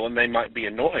grumble and they might be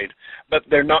annoyed, but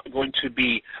they're not going to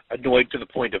be annoyed to the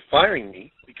point of firing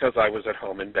me because I was at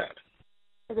home in bed.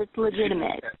 But it's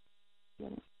legitimate.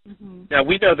 Mm-hmm. Now,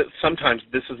 we know that sometimes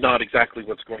this is not exactly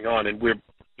what's going on, and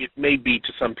it may be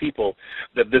to some people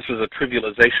that this is a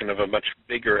trivialization of a much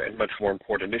bigger and much more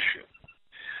important issue.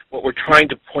 What we're trying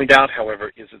to point out,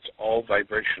 however, is it's all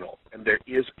vibrational, and there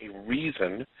is a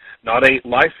reason, not a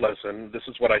life lesson, this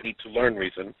is what I need to learn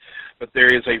reason, but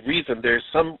there is a reason, there's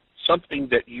something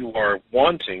that you are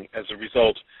wanting as a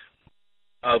result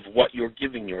of what you're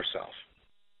giving yourself.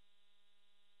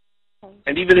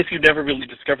 And even if you never really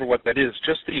discover what that is,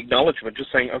 just the acknowledgement,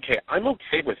 just saying, okay, I'm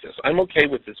okay with this. I'm okay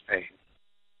with this pain.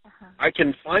 I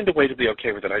can find a way to be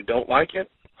okay with it. I don't like it.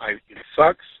 It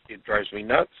sucks. It drives me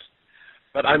nuts.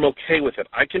 But I'm okay with it.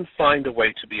 I can find a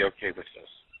way to be okay with this.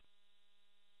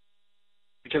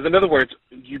 Because in other words,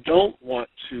 you don't want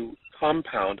to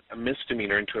compound a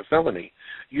misdemeanor into a felony.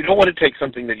 You don't want to take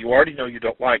something that you already know you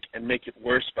don't like and make it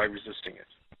worse by resisting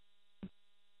it.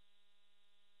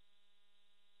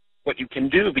 What you can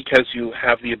do, because you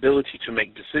have the ability to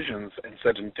make decisions and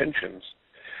set intentions,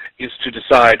 is to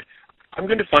decide, I'm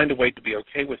going to find a way to be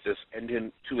okay with this,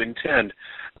 and to intend,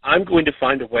 I'm going to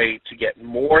find a way to get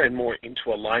more and more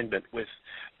into alignment with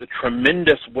the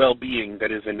tremendous well-being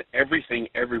that is in everything,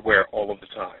 everywhere, all of the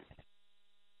time.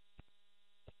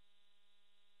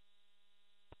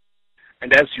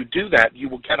 And as you do that, you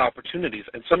will get opportunities,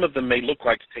 and some of them may look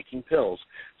like taking pills.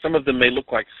 Some of them may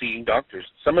look like seeing doctors.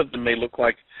 Some of them may look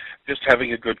like just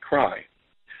having a good cry.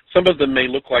 Some of them may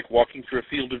look like walking through a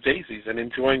field of daisies and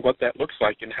enjoying what that looks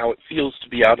like and how it feels to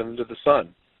be out under the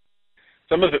sun.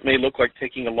 Some of it may look like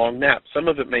taking a long nap. Some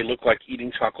of it may look like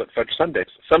eating chocolate fudge sundaes.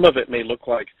 Some of it may look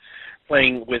like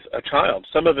playing with a child.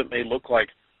 Some of it may look like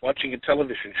watching a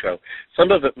television show.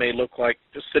 Some of it may look like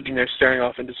just sitting there staring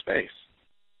off into space.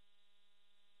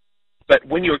 But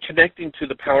when you're connecting to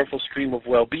the powerful stream of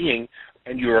well-being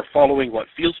and you are following what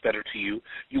feels better to you,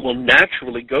 you will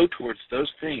naturally go towards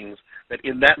those things that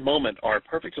in that moment are a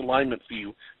perfect alignment for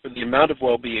you for the amount of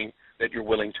well-being that you're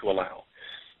willing to allow.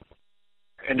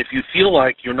 And if you feel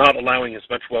like you're not allowing as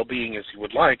much well-being as you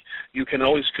would like, you can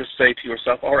always just say to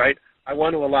yourself, all right, I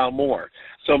want to allow more.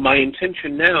 So my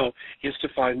intention now is to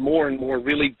find more and more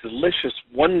really delicious,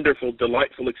 wonderful,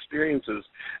 delightful experiences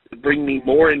that bring me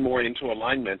more and more into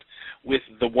alignment with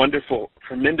the wonderful,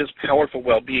 tremendous, powerful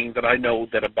well-being that I know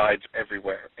that abides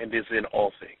everywhere and is in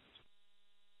all things.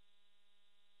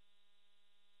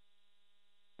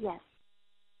 Yes.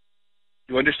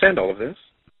 You understand all of this?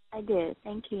 I do.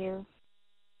 Thank you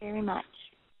very much.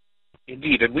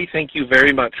 Indeed, and we thank you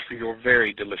very much for your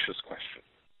very delicious question.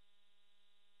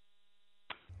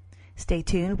 Stay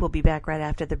tuned. We'll be back right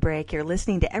after the break. You're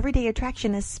listening to Everyday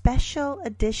Attraction, a special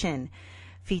edition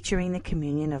featuring the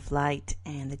Communion of Light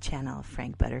and the channel of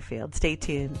Frank Butterfield. Stay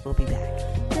tuned. We'll be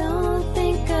back. Don't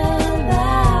think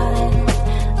about it.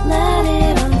 Let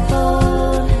it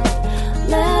unfold.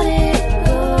 Let it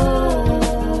go.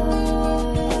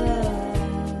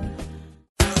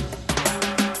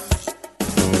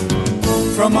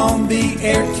 From on the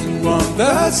air to on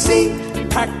the sea,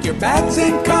 pack your bags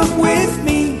and come with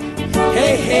me.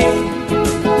 Hey, hey,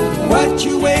 what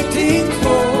you waiting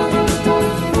for?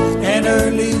 An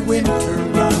early winter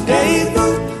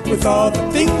rendezvous with all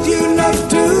the things you love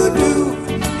to do.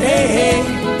 Hey, hey,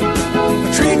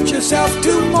 treat yourself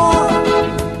to more.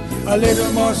 A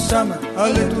little more summer, a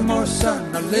little more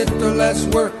sun, a little less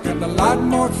work and a lot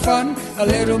more fun. A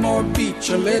little more beach,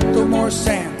 a little more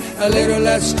sand, a little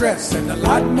less stress and a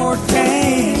lot more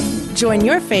tan. Join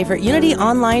your favorite Unity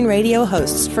Online Radio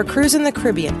hosts for Cruise in the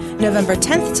Caribbean, November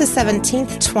 10th to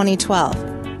 17th, 2012.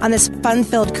 On this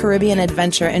fun-filled Caribbean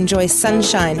adventure, enjoy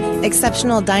sunshine,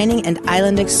 exceptional dining, and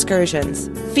island excursions.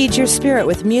 Feed your spirit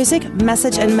with music,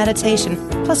 message, and meditation,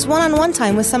 plus one-on-one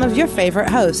time with some of your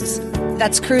favorite hosts.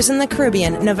 That's Cruise in the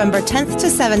Caribbean, November 10th to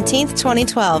 17th,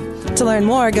 2012. To learn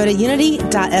more, go to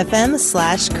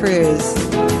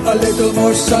unity.fm/cruise. A little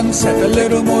more sunset, a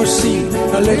little more sea,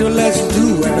 a little less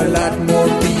do, and a lot more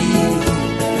be.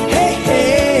 Hey,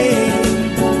 hey.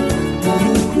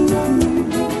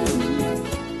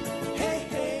 Hey,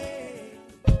 hey.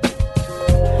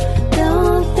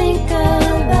 Don't think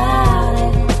about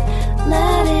it,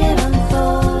 let it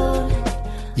unfold.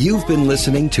 You've been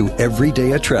listening to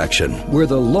Everyday Attraction, where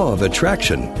the law of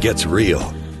attraction gets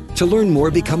real. To learn more,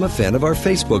 become a fan of our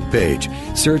Facebook page.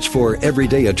 Search for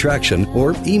Everyday Attraction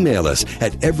or email us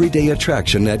at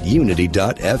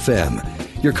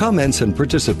everydayattraction@unity.fm. Your comments and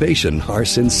participation are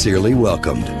sincerely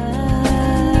welcomed.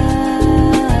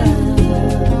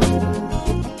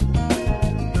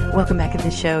 Welcome back to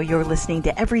the show. You're listening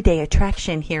to Everyday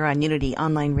Attraction here on Unity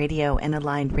Online Radio and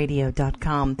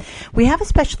AlignedRadio.com. We have a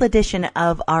special edition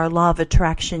of our Law of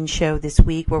Attraction show this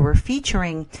week where we're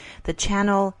featuring the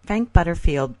channel Frank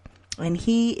Butterfield. And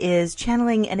he is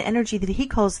channeling an energy that he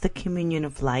calls the communion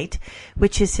of light,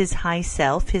 which is his high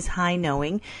self, his high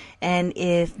knowing. And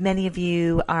if many of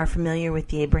you are familiar with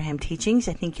the Abraham teachings,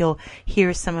 I think you'll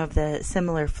hear some of the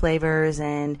similar flavors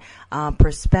and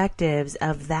perspectives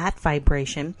of that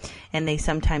vibration. And they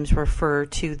sometimes refer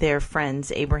to their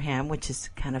friends Abraham, which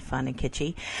is kind of fun and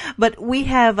kitschy. But we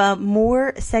have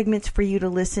more segments for you to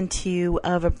listen to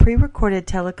of a pre-recorded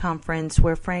teleconference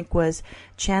where Frank was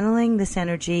channeling this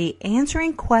energy,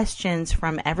 answering questions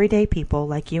from everyday people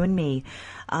like you and me,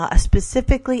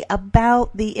 specifically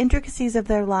about the intricacies of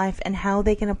their life and how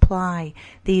they can apply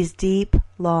these deep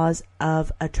laws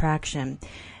of attraction.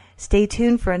 Stay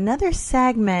tuned for another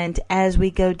segment as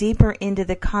we go deeper into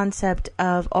the concept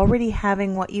of already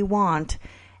having what you want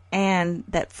and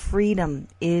that freedom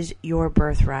is your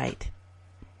birthright.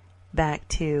 Back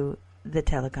to the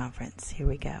teleconference. Here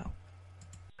we go.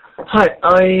 Hi,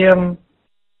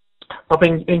 I've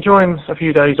been enjoying a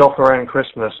few days off around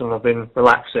Christmas, and I've been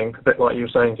relaxing, a bit like you were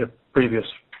saying to the previous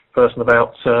person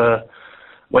about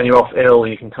when you're off ill,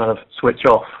 you can kind of switch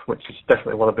off, which is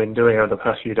definitely what I've been doing over the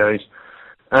past few days.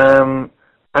 And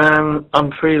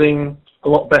I'm feeling a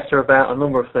lot better about a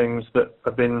number of things that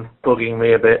have been bugging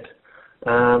me a bit,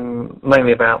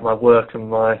 mainly about my work and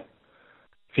my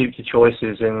future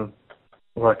choices in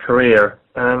my career.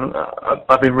 And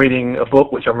I've been reading a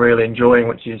book which I'm really enjoying,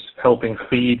 which is helping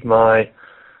feed my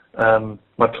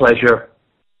my pleasure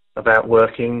about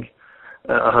working.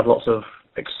 I have lots of,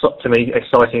 to me,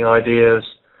 exciting ideas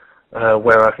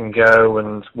where I can go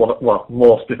and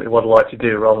more specifically what I'd like to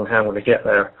do rather than how I'm going to get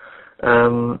there.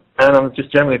 And I'm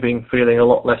just generally been feeling a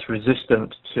lot less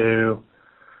resistant to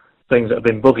things that have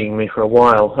been bugging me for a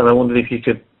while. And I wondered if you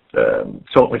could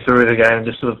talk me through it again and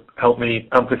just sort of help me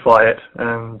amplify it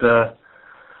and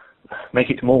make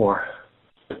it more.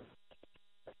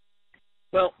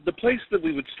 Well, the place that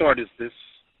we would start is this.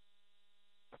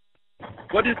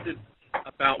 What is it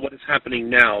about what is happening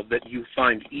now that you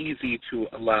find easy to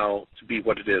allow to be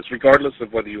what it is, regardless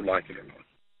of whether you like it or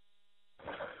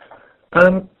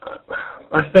not?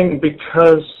 I think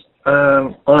because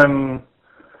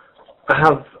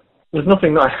there's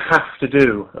nothing that I have to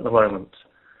do at the moment.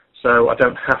 So I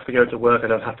don't have to go to work, I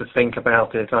don't have to think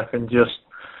about it. I can just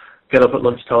get up at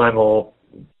lunchtime or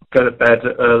go to bed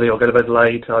early or go to bed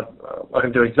late. I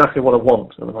can do exactly what I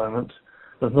want at the moment.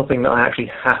 There's nothing that I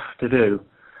actually have to do.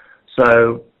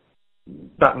 So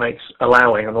that makes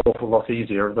allowing an awful lot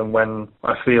easier than when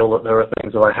I feel that there are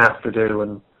things that I have to do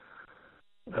and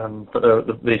that there are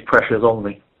these pressures on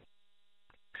me.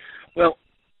 Well,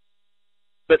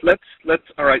 but let's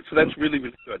all right, so that's really,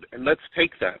 really good. And let's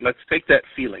take that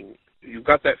feeling. You've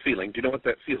got that feeling. Do you know what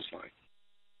that feels like?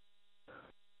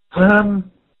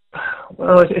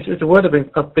 Well, it's a word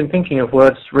I've been thinking of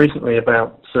words recently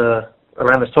about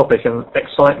around this topic, and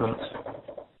excitement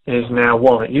is now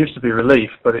one. It used to be relief,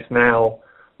 but it's now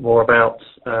more about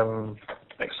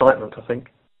excitement, I think.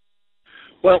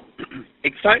 Well,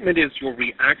 excitement is your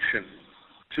reaction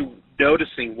to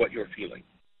noticing what you're feeling.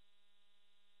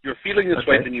 You're feeling this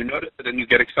way, then you notice it, and you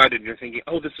get excited, and you're thinking,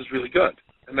 "Oh, this is really good,"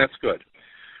 and that's good.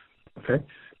 Okay.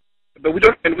 But we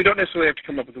don't necessarily have to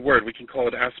come up with a word. We can call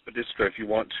it aspidistra if you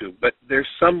want to. But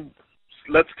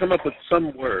let's come up with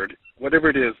some word, whatever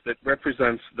it is, that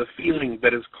represents the feeling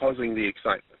that is causing the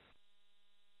excitement.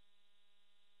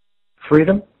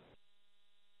 Freedom.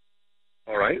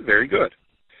 All right, very good.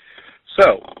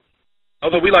 So,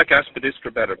 although we like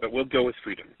aspidistra better, but we'll go with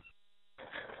freedom.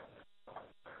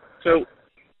 So,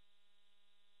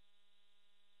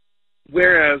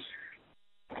 Whereas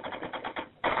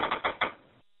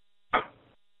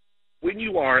when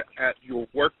you are at your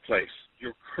workplace,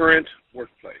 your current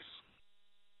workplace,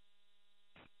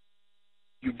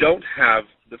 you don't have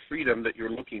the freedom that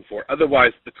you're looking for.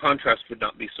 Otherwise, the contrast would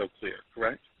not be so clear,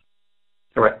 correct?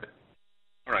 Correct.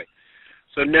 All right.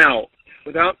 So now,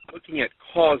 without looking at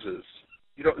causes,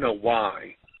 you don't know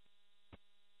why.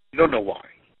 You don't know why.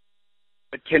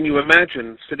 But can you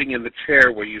imagine sitting in the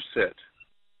chair where you sit,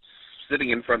 sitting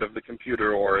in front of the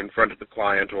computer or in front of the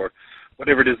client or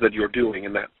whatever it is that you're doing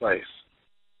in that place?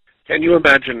 Can you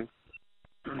imagine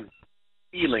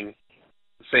feeling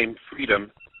the same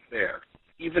freedom there,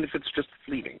 even if it's just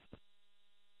fleeting?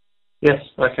 Yes,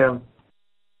 I can.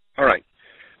 All right.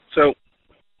 So,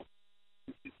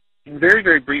 in a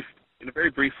very brief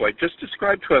way, just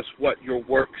describe to us what your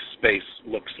workspace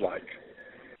looks like.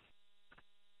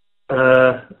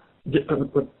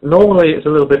 Normally it's a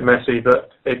little bit messy,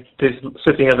 but it is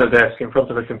sitting at a desk in front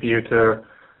of a computer,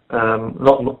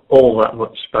 not all that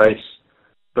much space,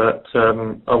 but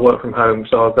I work from home,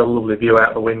 so I've got a lovely view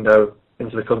out the window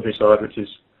into the countryside, which is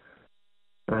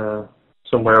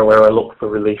somewhere where I look for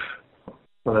relief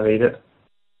when I need it.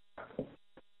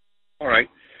 All right.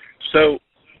 So,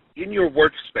 in your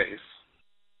workspace,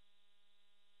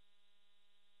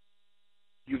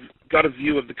 you've got a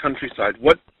view of the countryside.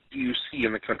 What do you see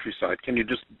in the countryside? Can you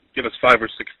just give us 5 or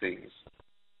 6 things?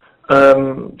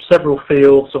 Several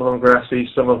fields, some of them grassy,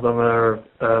 some of them are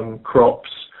crops,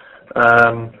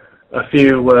 a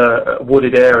few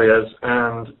wooded areas,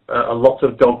 and a lot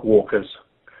of dog walkers,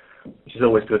 which is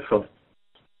always good fun.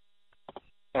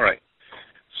 All right.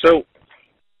 So,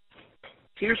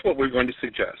 here's what we're going to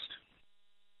suggest.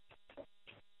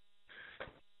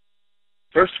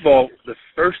 First of all, the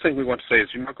first thing we want to say is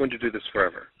you're not going to do this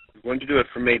forever. You're going to do it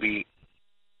for maybe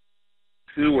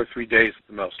 2 or 3 days at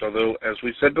the most, although, as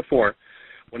we said before,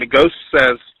 when a ghost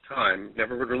says time,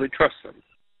 never really trust them.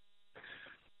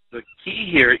 The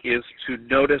key here is to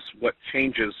notice what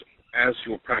changes as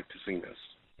you're practicing this.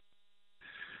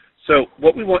 So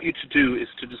what we want you to do is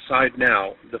to decide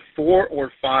now the 4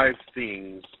 or 5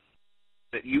 things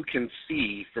that you can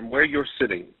see from where you're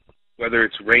sitting, whether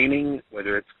it's raining,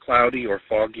 whether it's cloudy or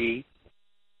foggy,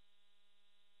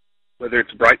 whether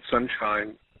it's bright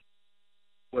sunshine,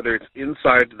 whether it's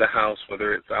inside the house,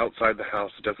 whether it's outside the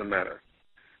house, it doesn't matter.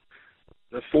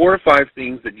 The 4 or 5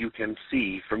 things that you can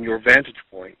see from your vantage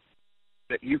point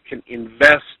that you can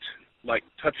invest like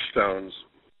touchstones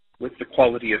with the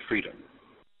quality of freedom.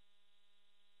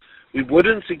 We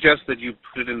wouldn't suggest that you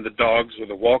put it in the dogs or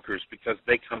the walkers because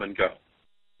they come and go.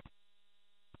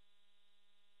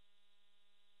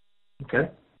 Okay.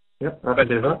 Yep, I can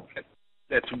do that.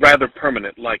 That's rather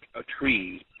permanent, like a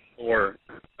tree or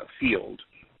a field.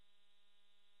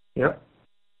 Yep.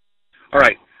 All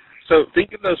right. So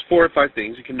think of those 4 or 5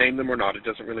 things. You can name them or not. It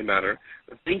doesn't really matter.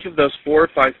 But think of those 4 or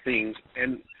 5 things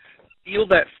and feel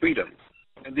that freedom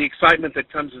and the excitement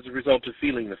that comes as a result of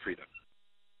feeling the freedom.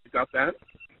 You got that?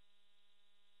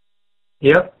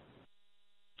 Yep.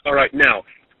 All right. Now,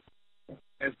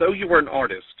 as though you were an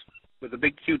artist with a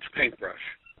big, huge paintbrush,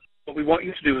 what we want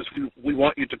you to do is we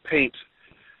want you to paint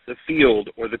the field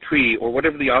or the tree or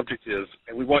whatever the object is,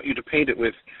 and we want you to paint it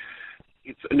with,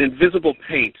 it's an invisible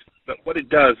paint, but what it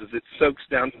does is it soaks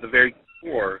down to the very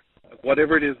core of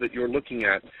whatever it is that you're looking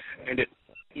at, and it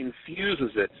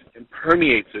infuses it and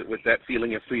permeates it with that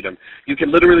feeling of freedom. You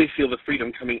can literally feel the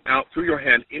freedom coming out through your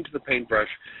hand into the paintbrush,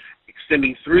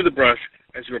 extending through the brush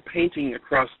as you're painting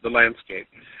across the landscape,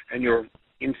 and you're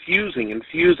infusing, and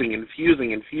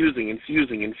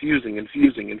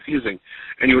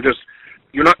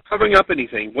you're not covering up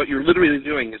anything. What you're literally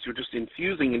doing is you're just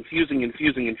infusing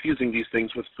these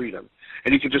things with freedom.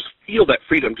 And you can just feel that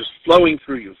freedom just flowing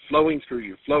through you.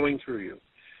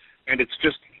 And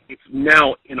it's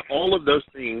now in all of those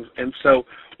things. And so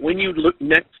when you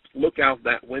look out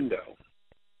that window,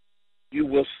 you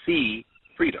will see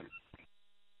freedom.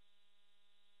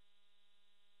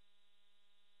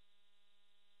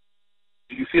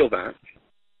 Do you feel that?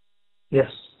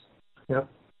 Yes. Yep.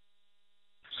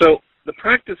 So the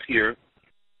practice here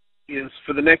is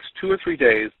for the next 2 or 3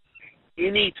 days,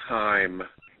 any time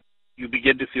you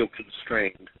begin to feel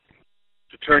constrained,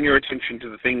 to turn your attention to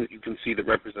the thing that you can see that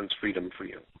represents freedom for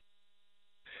you.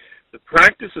 The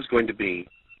practice is going to be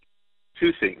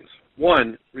 2 things.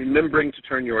 1, remembering to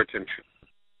turn your attention.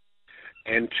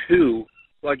 And 2,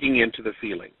 plugging into the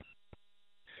feeling.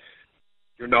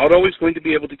 You're not always going to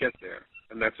be able to get there,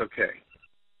 and that's okay.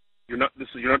 You're not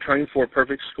trying for a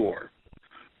perfect score.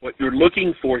 What you're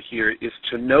looking for here is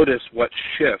to notice what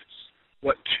shifts,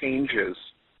 what changes,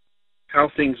 how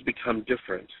things become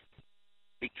different.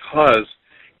 because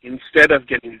instead of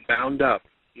getting bound up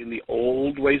in the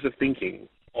old ways of thinking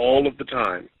all of the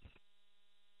time,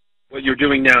 what you're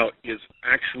doing now is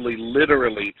actually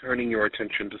literally turning your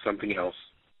attention to something else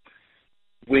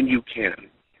when you can,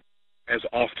 as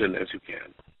often as you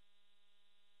can.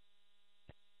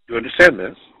 Do you understand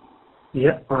this?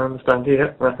 Yeah, I understand.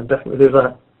 Yeah, I can definitely do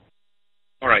that.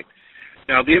 All right.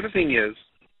 Now, the other thing is,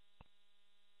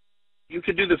 you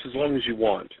can do this as long as you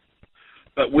want,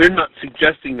 but we're not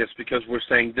suggesting this because we're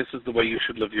saying this is the way you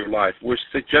should live your life. We're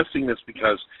suggesting this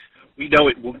because we know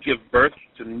it will give birth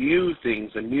to new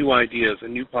things and new ideas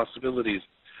and new possibilities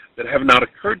that have not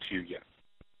occurred to you yet.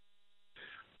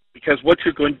 Because what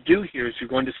you're going to do here is you're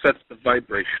going to set the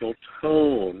vibrational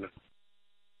tone,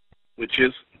 which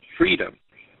is freedom.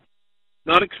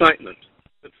 Not excitement,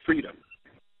 but freedom.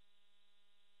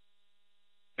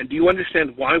 And do you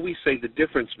understand why we say the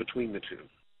difference between the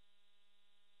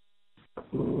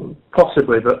two?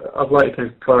 Possibly, but I'd like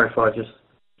to clarify just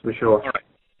to be sure. All right.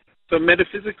 So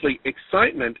metaphysically,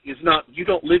 excitement is not, you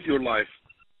don't live your life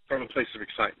from a place of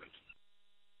excitement.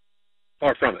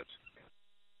 Far from it.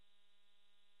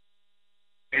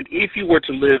 And if you were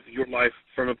to live your life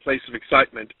from a place of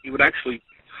excitement, it would actually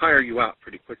tire you out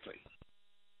pretty quickly.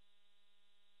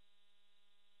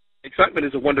 Excitement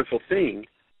is a wonderful thing,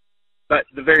 but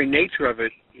the very nature of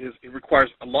it is it requires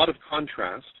a lot of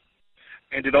contrast,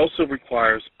 and it also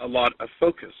requires a lot of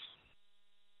focus.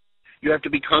 You have to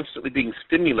be constantly being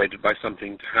stimulated by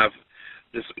something to have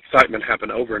this excitement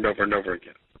happen over and over and over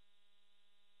again.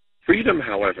 Freedom,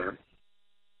 however,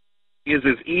 is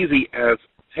as easy as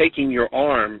taking your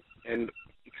arm and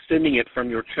extending it from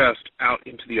your chest out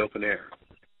into the open air.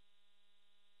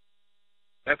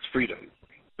 That's freedom.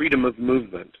 Freedom of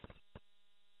movement.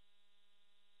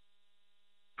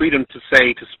 Freedom to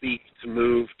say, to speak, to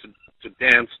move, to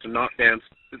dance, to not dance,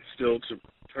 sit still, to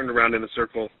turn around in a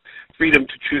circle. Freedom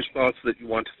to choose thoughts that you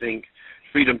want to think.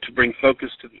 Freedom to bring focus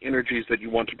to the energies that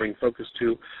you want to bring focus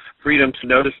to. Freedom to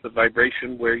notice the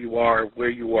vibration where you are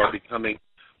becoming,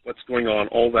 what's going on,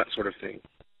 all that sort of thing.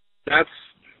 That's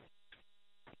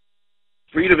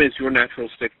freedom is your natural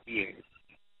state of being.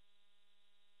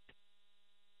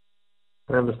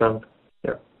 I understand.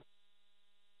 Yeah.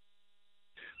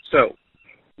 So,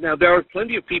 now there are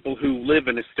plenty of people who live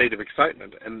in a state of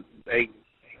excitement, and they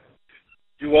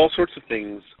do all sorts of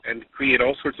things and create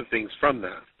all sorts of things from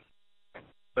that.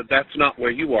 But that's not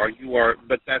where you are.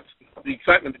 But that's the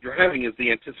excitement that you're having is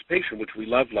the anticipation, which we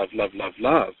love, love, love, love,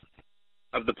 love,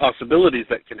 of the possibilities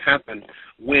that can happen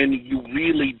when you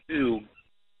really do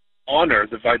honor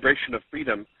the vibration of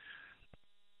freedom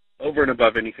over and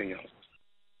above anything else.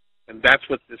 And that's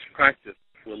what this practice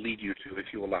will lead you to if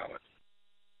you allow it.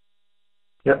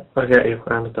 Yep, I get you.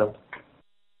 I understand.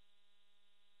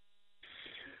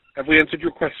 Have we answered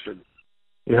your question?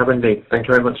 You have indeed. Thank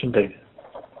you very much indeed.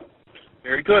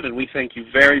 Very good, and we thank you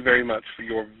very, very much for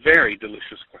your very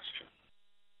delicious question.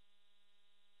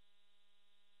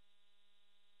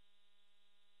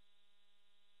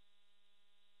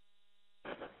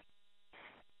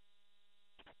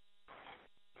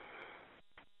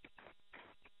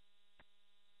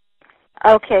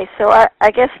 Okay, so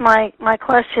I guess my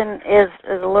question is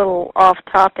a little off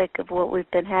topic of what we've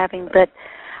been having, but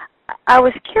I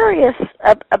was curious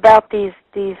about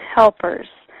these helpers.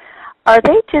 Are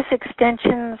they just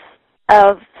extensions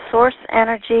of source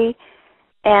energy,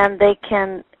 and they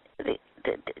can?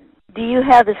 Do you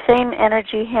have the same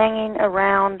energy hanging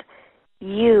around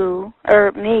you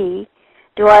or me?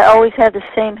 Do I always have the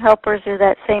same helpers or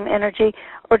that same energy,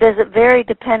 or does it vary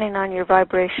depending on your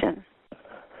vibration?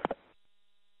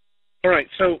 All right,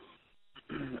 so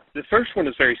the first one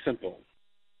is very simple.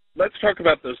 Let's talk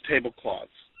about those tablecloths.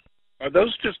 Are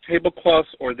those just tablecloths,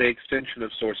 or are they extension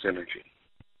of source energy?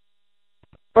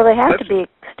 Well, they have to be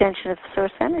extension of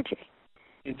source energy.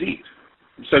 Indeed.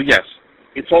 So yes,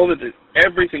 it's all that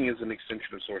everything is an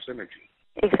extension of source energy.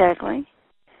 Exactly.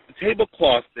 The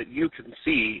tablecloth that you can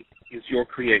see is your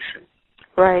creation.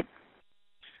 Right.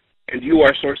 And you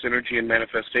are source energy and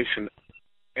manifestation.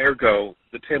 Ergo,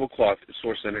 the tablecloth is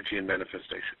source energy and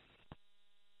manifestation.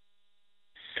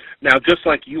 Now, just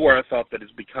like you are a thought that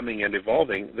is becoming and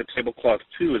evolving, the tablecloth,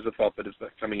 too, is a thought that is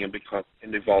becoming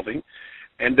and evolving.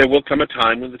 And there will come a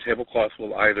time when the tablecloth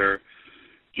will either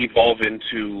evolve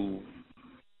into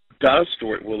dust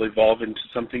or it will evolve into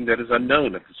something that is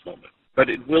unknown at this moment. But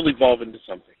it will evolve into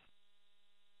something.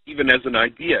 Even as an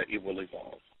idea, it will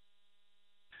evolve.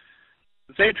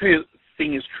 The same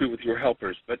thing is true with your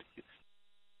helpers, but it's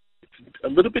a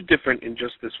little bit different in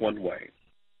just this one way.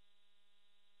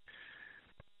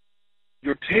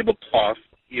 Your tablecloth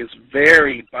is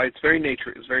by its very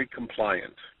nature, is very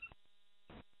compliant.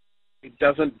 It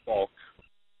doesn't balk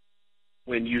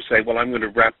when you say, well, I'm going to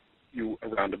wrap you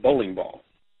around a bowling ball.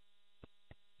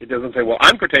 It doesn't say, well,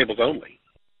 I'm for tables only,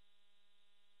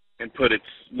 and put its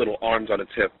little arms on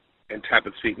its hip and tap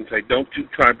its feet and say, don't you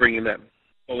try bringing that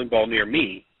bowling ball near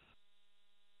me.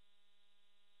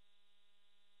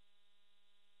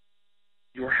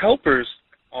 Your helpers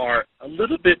are a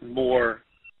little bit more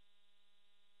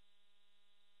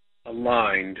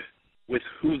aligned with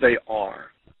who they are.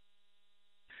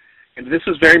 And this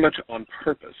is very much on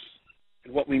purpose.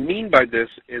 And what we mean by this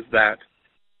is that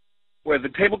where the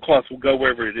tablecloth will go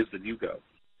wherever it is that you go,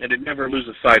 and it never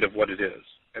loses sight of what it is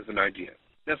as an idea.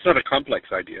 That's not a complex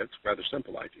idea. It's a rather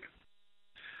simple idea.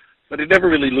 But it never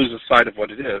really loses sight of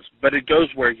what it is, but it goes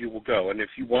where you will go. And if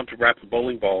you want to wrap a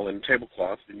bowling ball in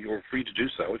tablecloth, then you're free to do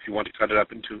so. If you want to cut it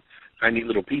up into tiny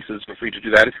little pieces, you're free to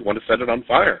do that. If you want to set it on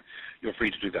fire, you're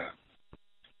free to do that.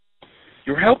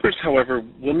 Your helpers, however,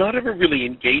 will not ever really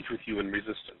engage with you in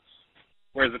resistance,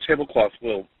 whereas the tablecloth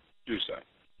will do so.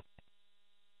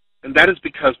 And that is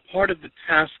because part of the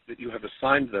task that you have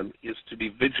assigned them is to be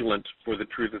vigilant for the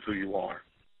truth of who you are.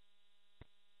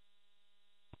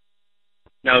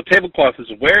 Now, the tablecloth is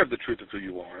aware of the truth of who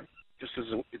you are, just as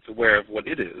it's aware of what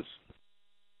it is,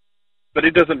 but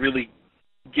it doesn't really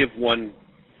give one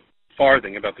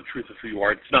farthing about the truth of who you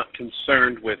are. It's not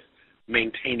concerned with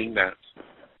maintaining that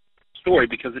story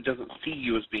because it doesn't see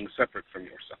you as being separate from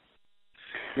yourself.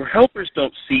 Your helpers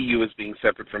don't see you as being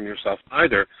separate from yourself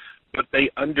either, but they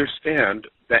understand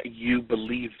that you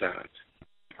believe that.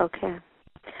 Okay.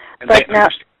 And they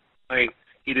understand why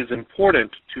it is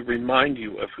important to remind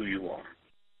you of who you are.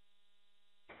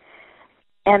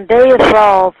 And they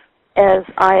evolve as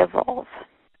I evolve.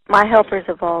 My helpers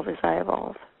evolve as I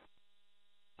evolve.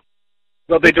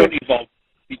 Well, they don't evolve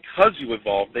because you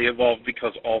evolve. They evolve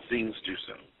because all things do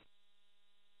so.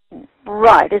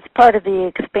 Right. It's part of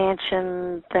the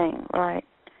expansion thing, right?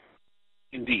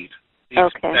 Indeed.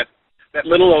 Okay. That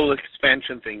little old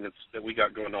expansion thing that we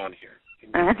got going on here.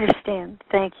 Indeed. I understand.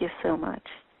 Thank you so much.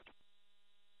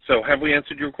 So have we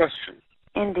answered your question?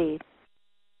 Indeed.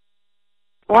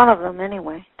 One of them,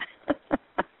 anyway.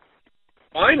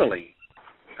 Finally.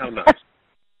 How nice.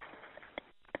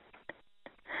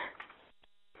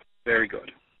 Very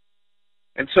good.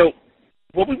 And so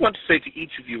what we want to say to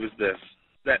each of you is this,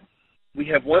 that we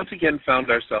have once again found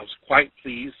ourselves quite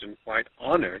pleased and quite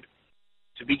honored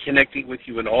to be connecting with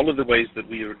you in all of the ways that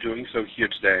we are doing so here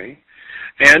today.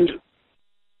 And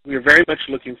we are very much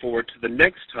looking forward to the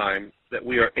next time that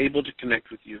we are able to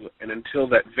connect with you. And until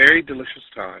that very delicious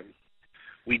time,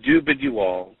 we do bid you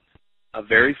all a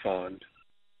very fond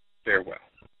farewell.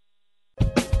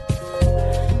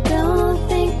 Don't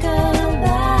think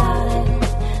about it.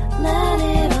 Let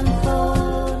it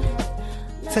unfold.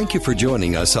 Thank you for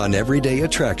joining us on Everyday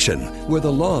Attraction, where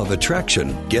the law of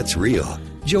attraction gets real.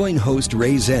 Join host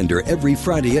Ray Zander every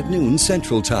Friday at noon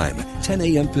Central Time, 10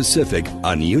 a.m. Pacific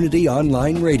on Unity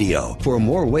Online Radio for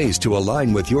more ways to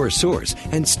align with your source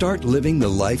and start living the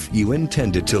life you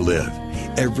intended to live.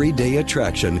 Everyday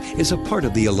Attraction is a part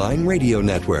of the Align Radio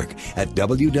Network at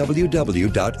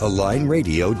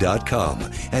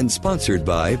www.alignradio.com and sponsored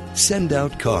by Send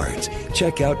Out Cards.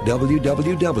 Check out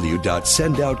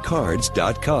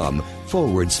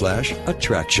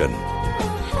www.sendoutcards.com/attraction.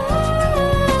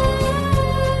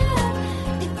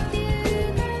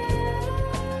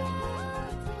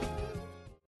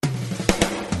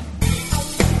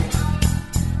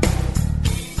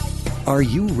 Are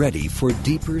you ready for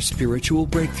deeper spiritual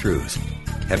breakthroughs?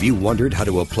 Have you wondered how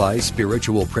to apply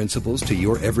spiritual principles to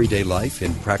your everyday life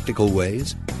in practical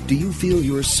ways? Do you feel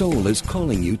your soul is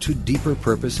calling you to deeper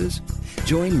purposes?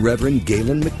 Join Reverend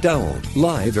Galen McDowell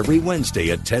live every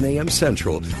Wednesday at 10 a.m.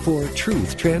 Central for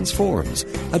Truth Transforms,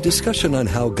 a discussion on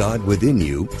how God within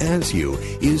you, as you,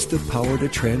 is the power to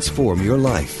transform your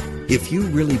life. If you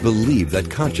really believe that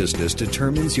consciousness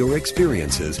determines your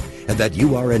experiences and that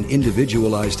you are an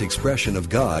individualized expression of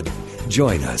God,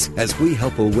 join us as we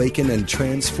help awaken and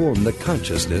transform the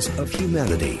consciousness of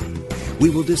humanity. We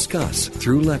will discuss,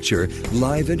 through lecture,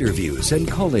 live interviews, and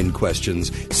call-in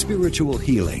questions, spiritual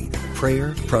healing,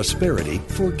 prayer, prosperity,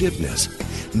 forgiveness,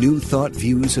 new thought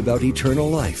views about eternal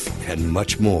life, and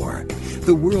much more.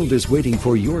 The world is waiting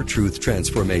for your truth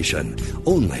transformation,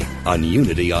 only on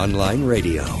Unity Online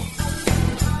Radio.